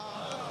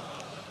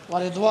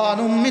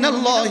 ওয়ারিদওয়ানুম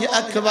মিনাল্লাহি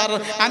আকবার,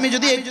 আমি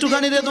যদি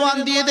একটুখানি রেদওয়ান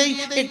দিয়ে দেই,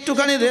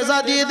 একটুখানি রেজা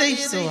দিয়ে দেই,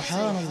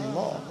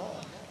 সুবহানাল্লাহ।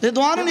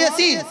 রেদওয়ানুন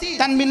ইয়াসির,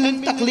 তানবিন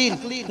তাকলিল,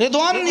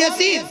 রেদওয়ানুন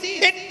ইয়াসির,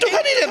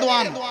 একটুখানি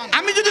রেদওয়ান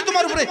আমি যদি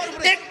তোমার উপরে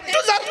একটু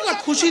জাররা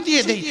খুশি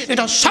দিয়ে দেই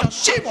এটা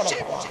সবচেয়ে বড়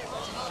পাওয়া।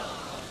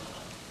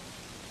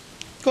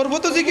 করব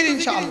তো জিকির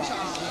ইনশাআল্লাহ।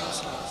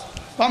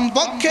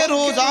 কমপক্ষে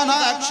রোজানা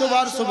 100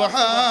 বার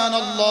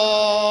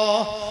সুবহানাল্লাহ,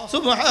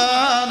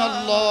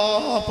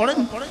 সুবহানাল্লাহ পড়েন,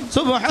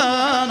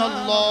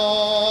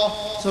 সুবহানাল্লাহ,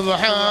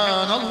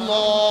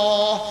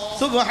 সুবহানাল্লাহ,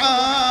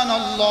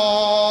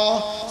 সুবহানাল্লাহ,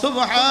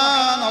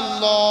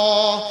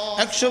 সুবহানাল্লাহ।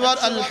 100 বার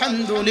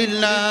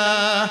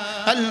আলহামদুলিল্লাহ,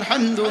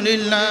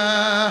 আলহামদুলিল্লাহ,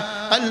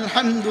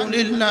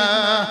 আলহামদুলিল্লাহ।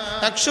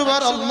 100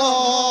 বার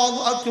আল্লাহু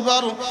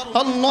আকবার,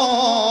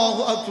 আল্লাহু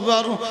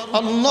আকবার,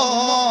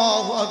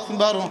 আল্লাহু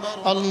আকবার,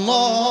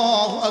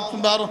 আল্লাহু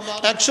আকবার।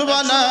 100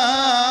 বার লা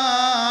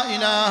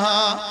ইলাহা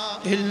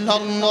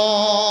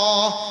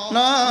ইল্লাল্লাহ,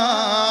 লা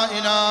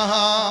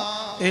ইলাহা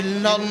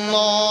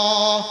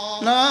ইল্লাল্লাহ,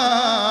 লা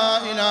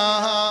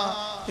ইলাহা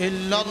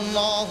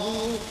ইল্লাল্লাহু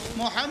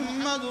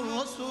মুহাম্মাদুর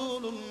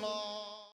রাসূলুল্লাহ।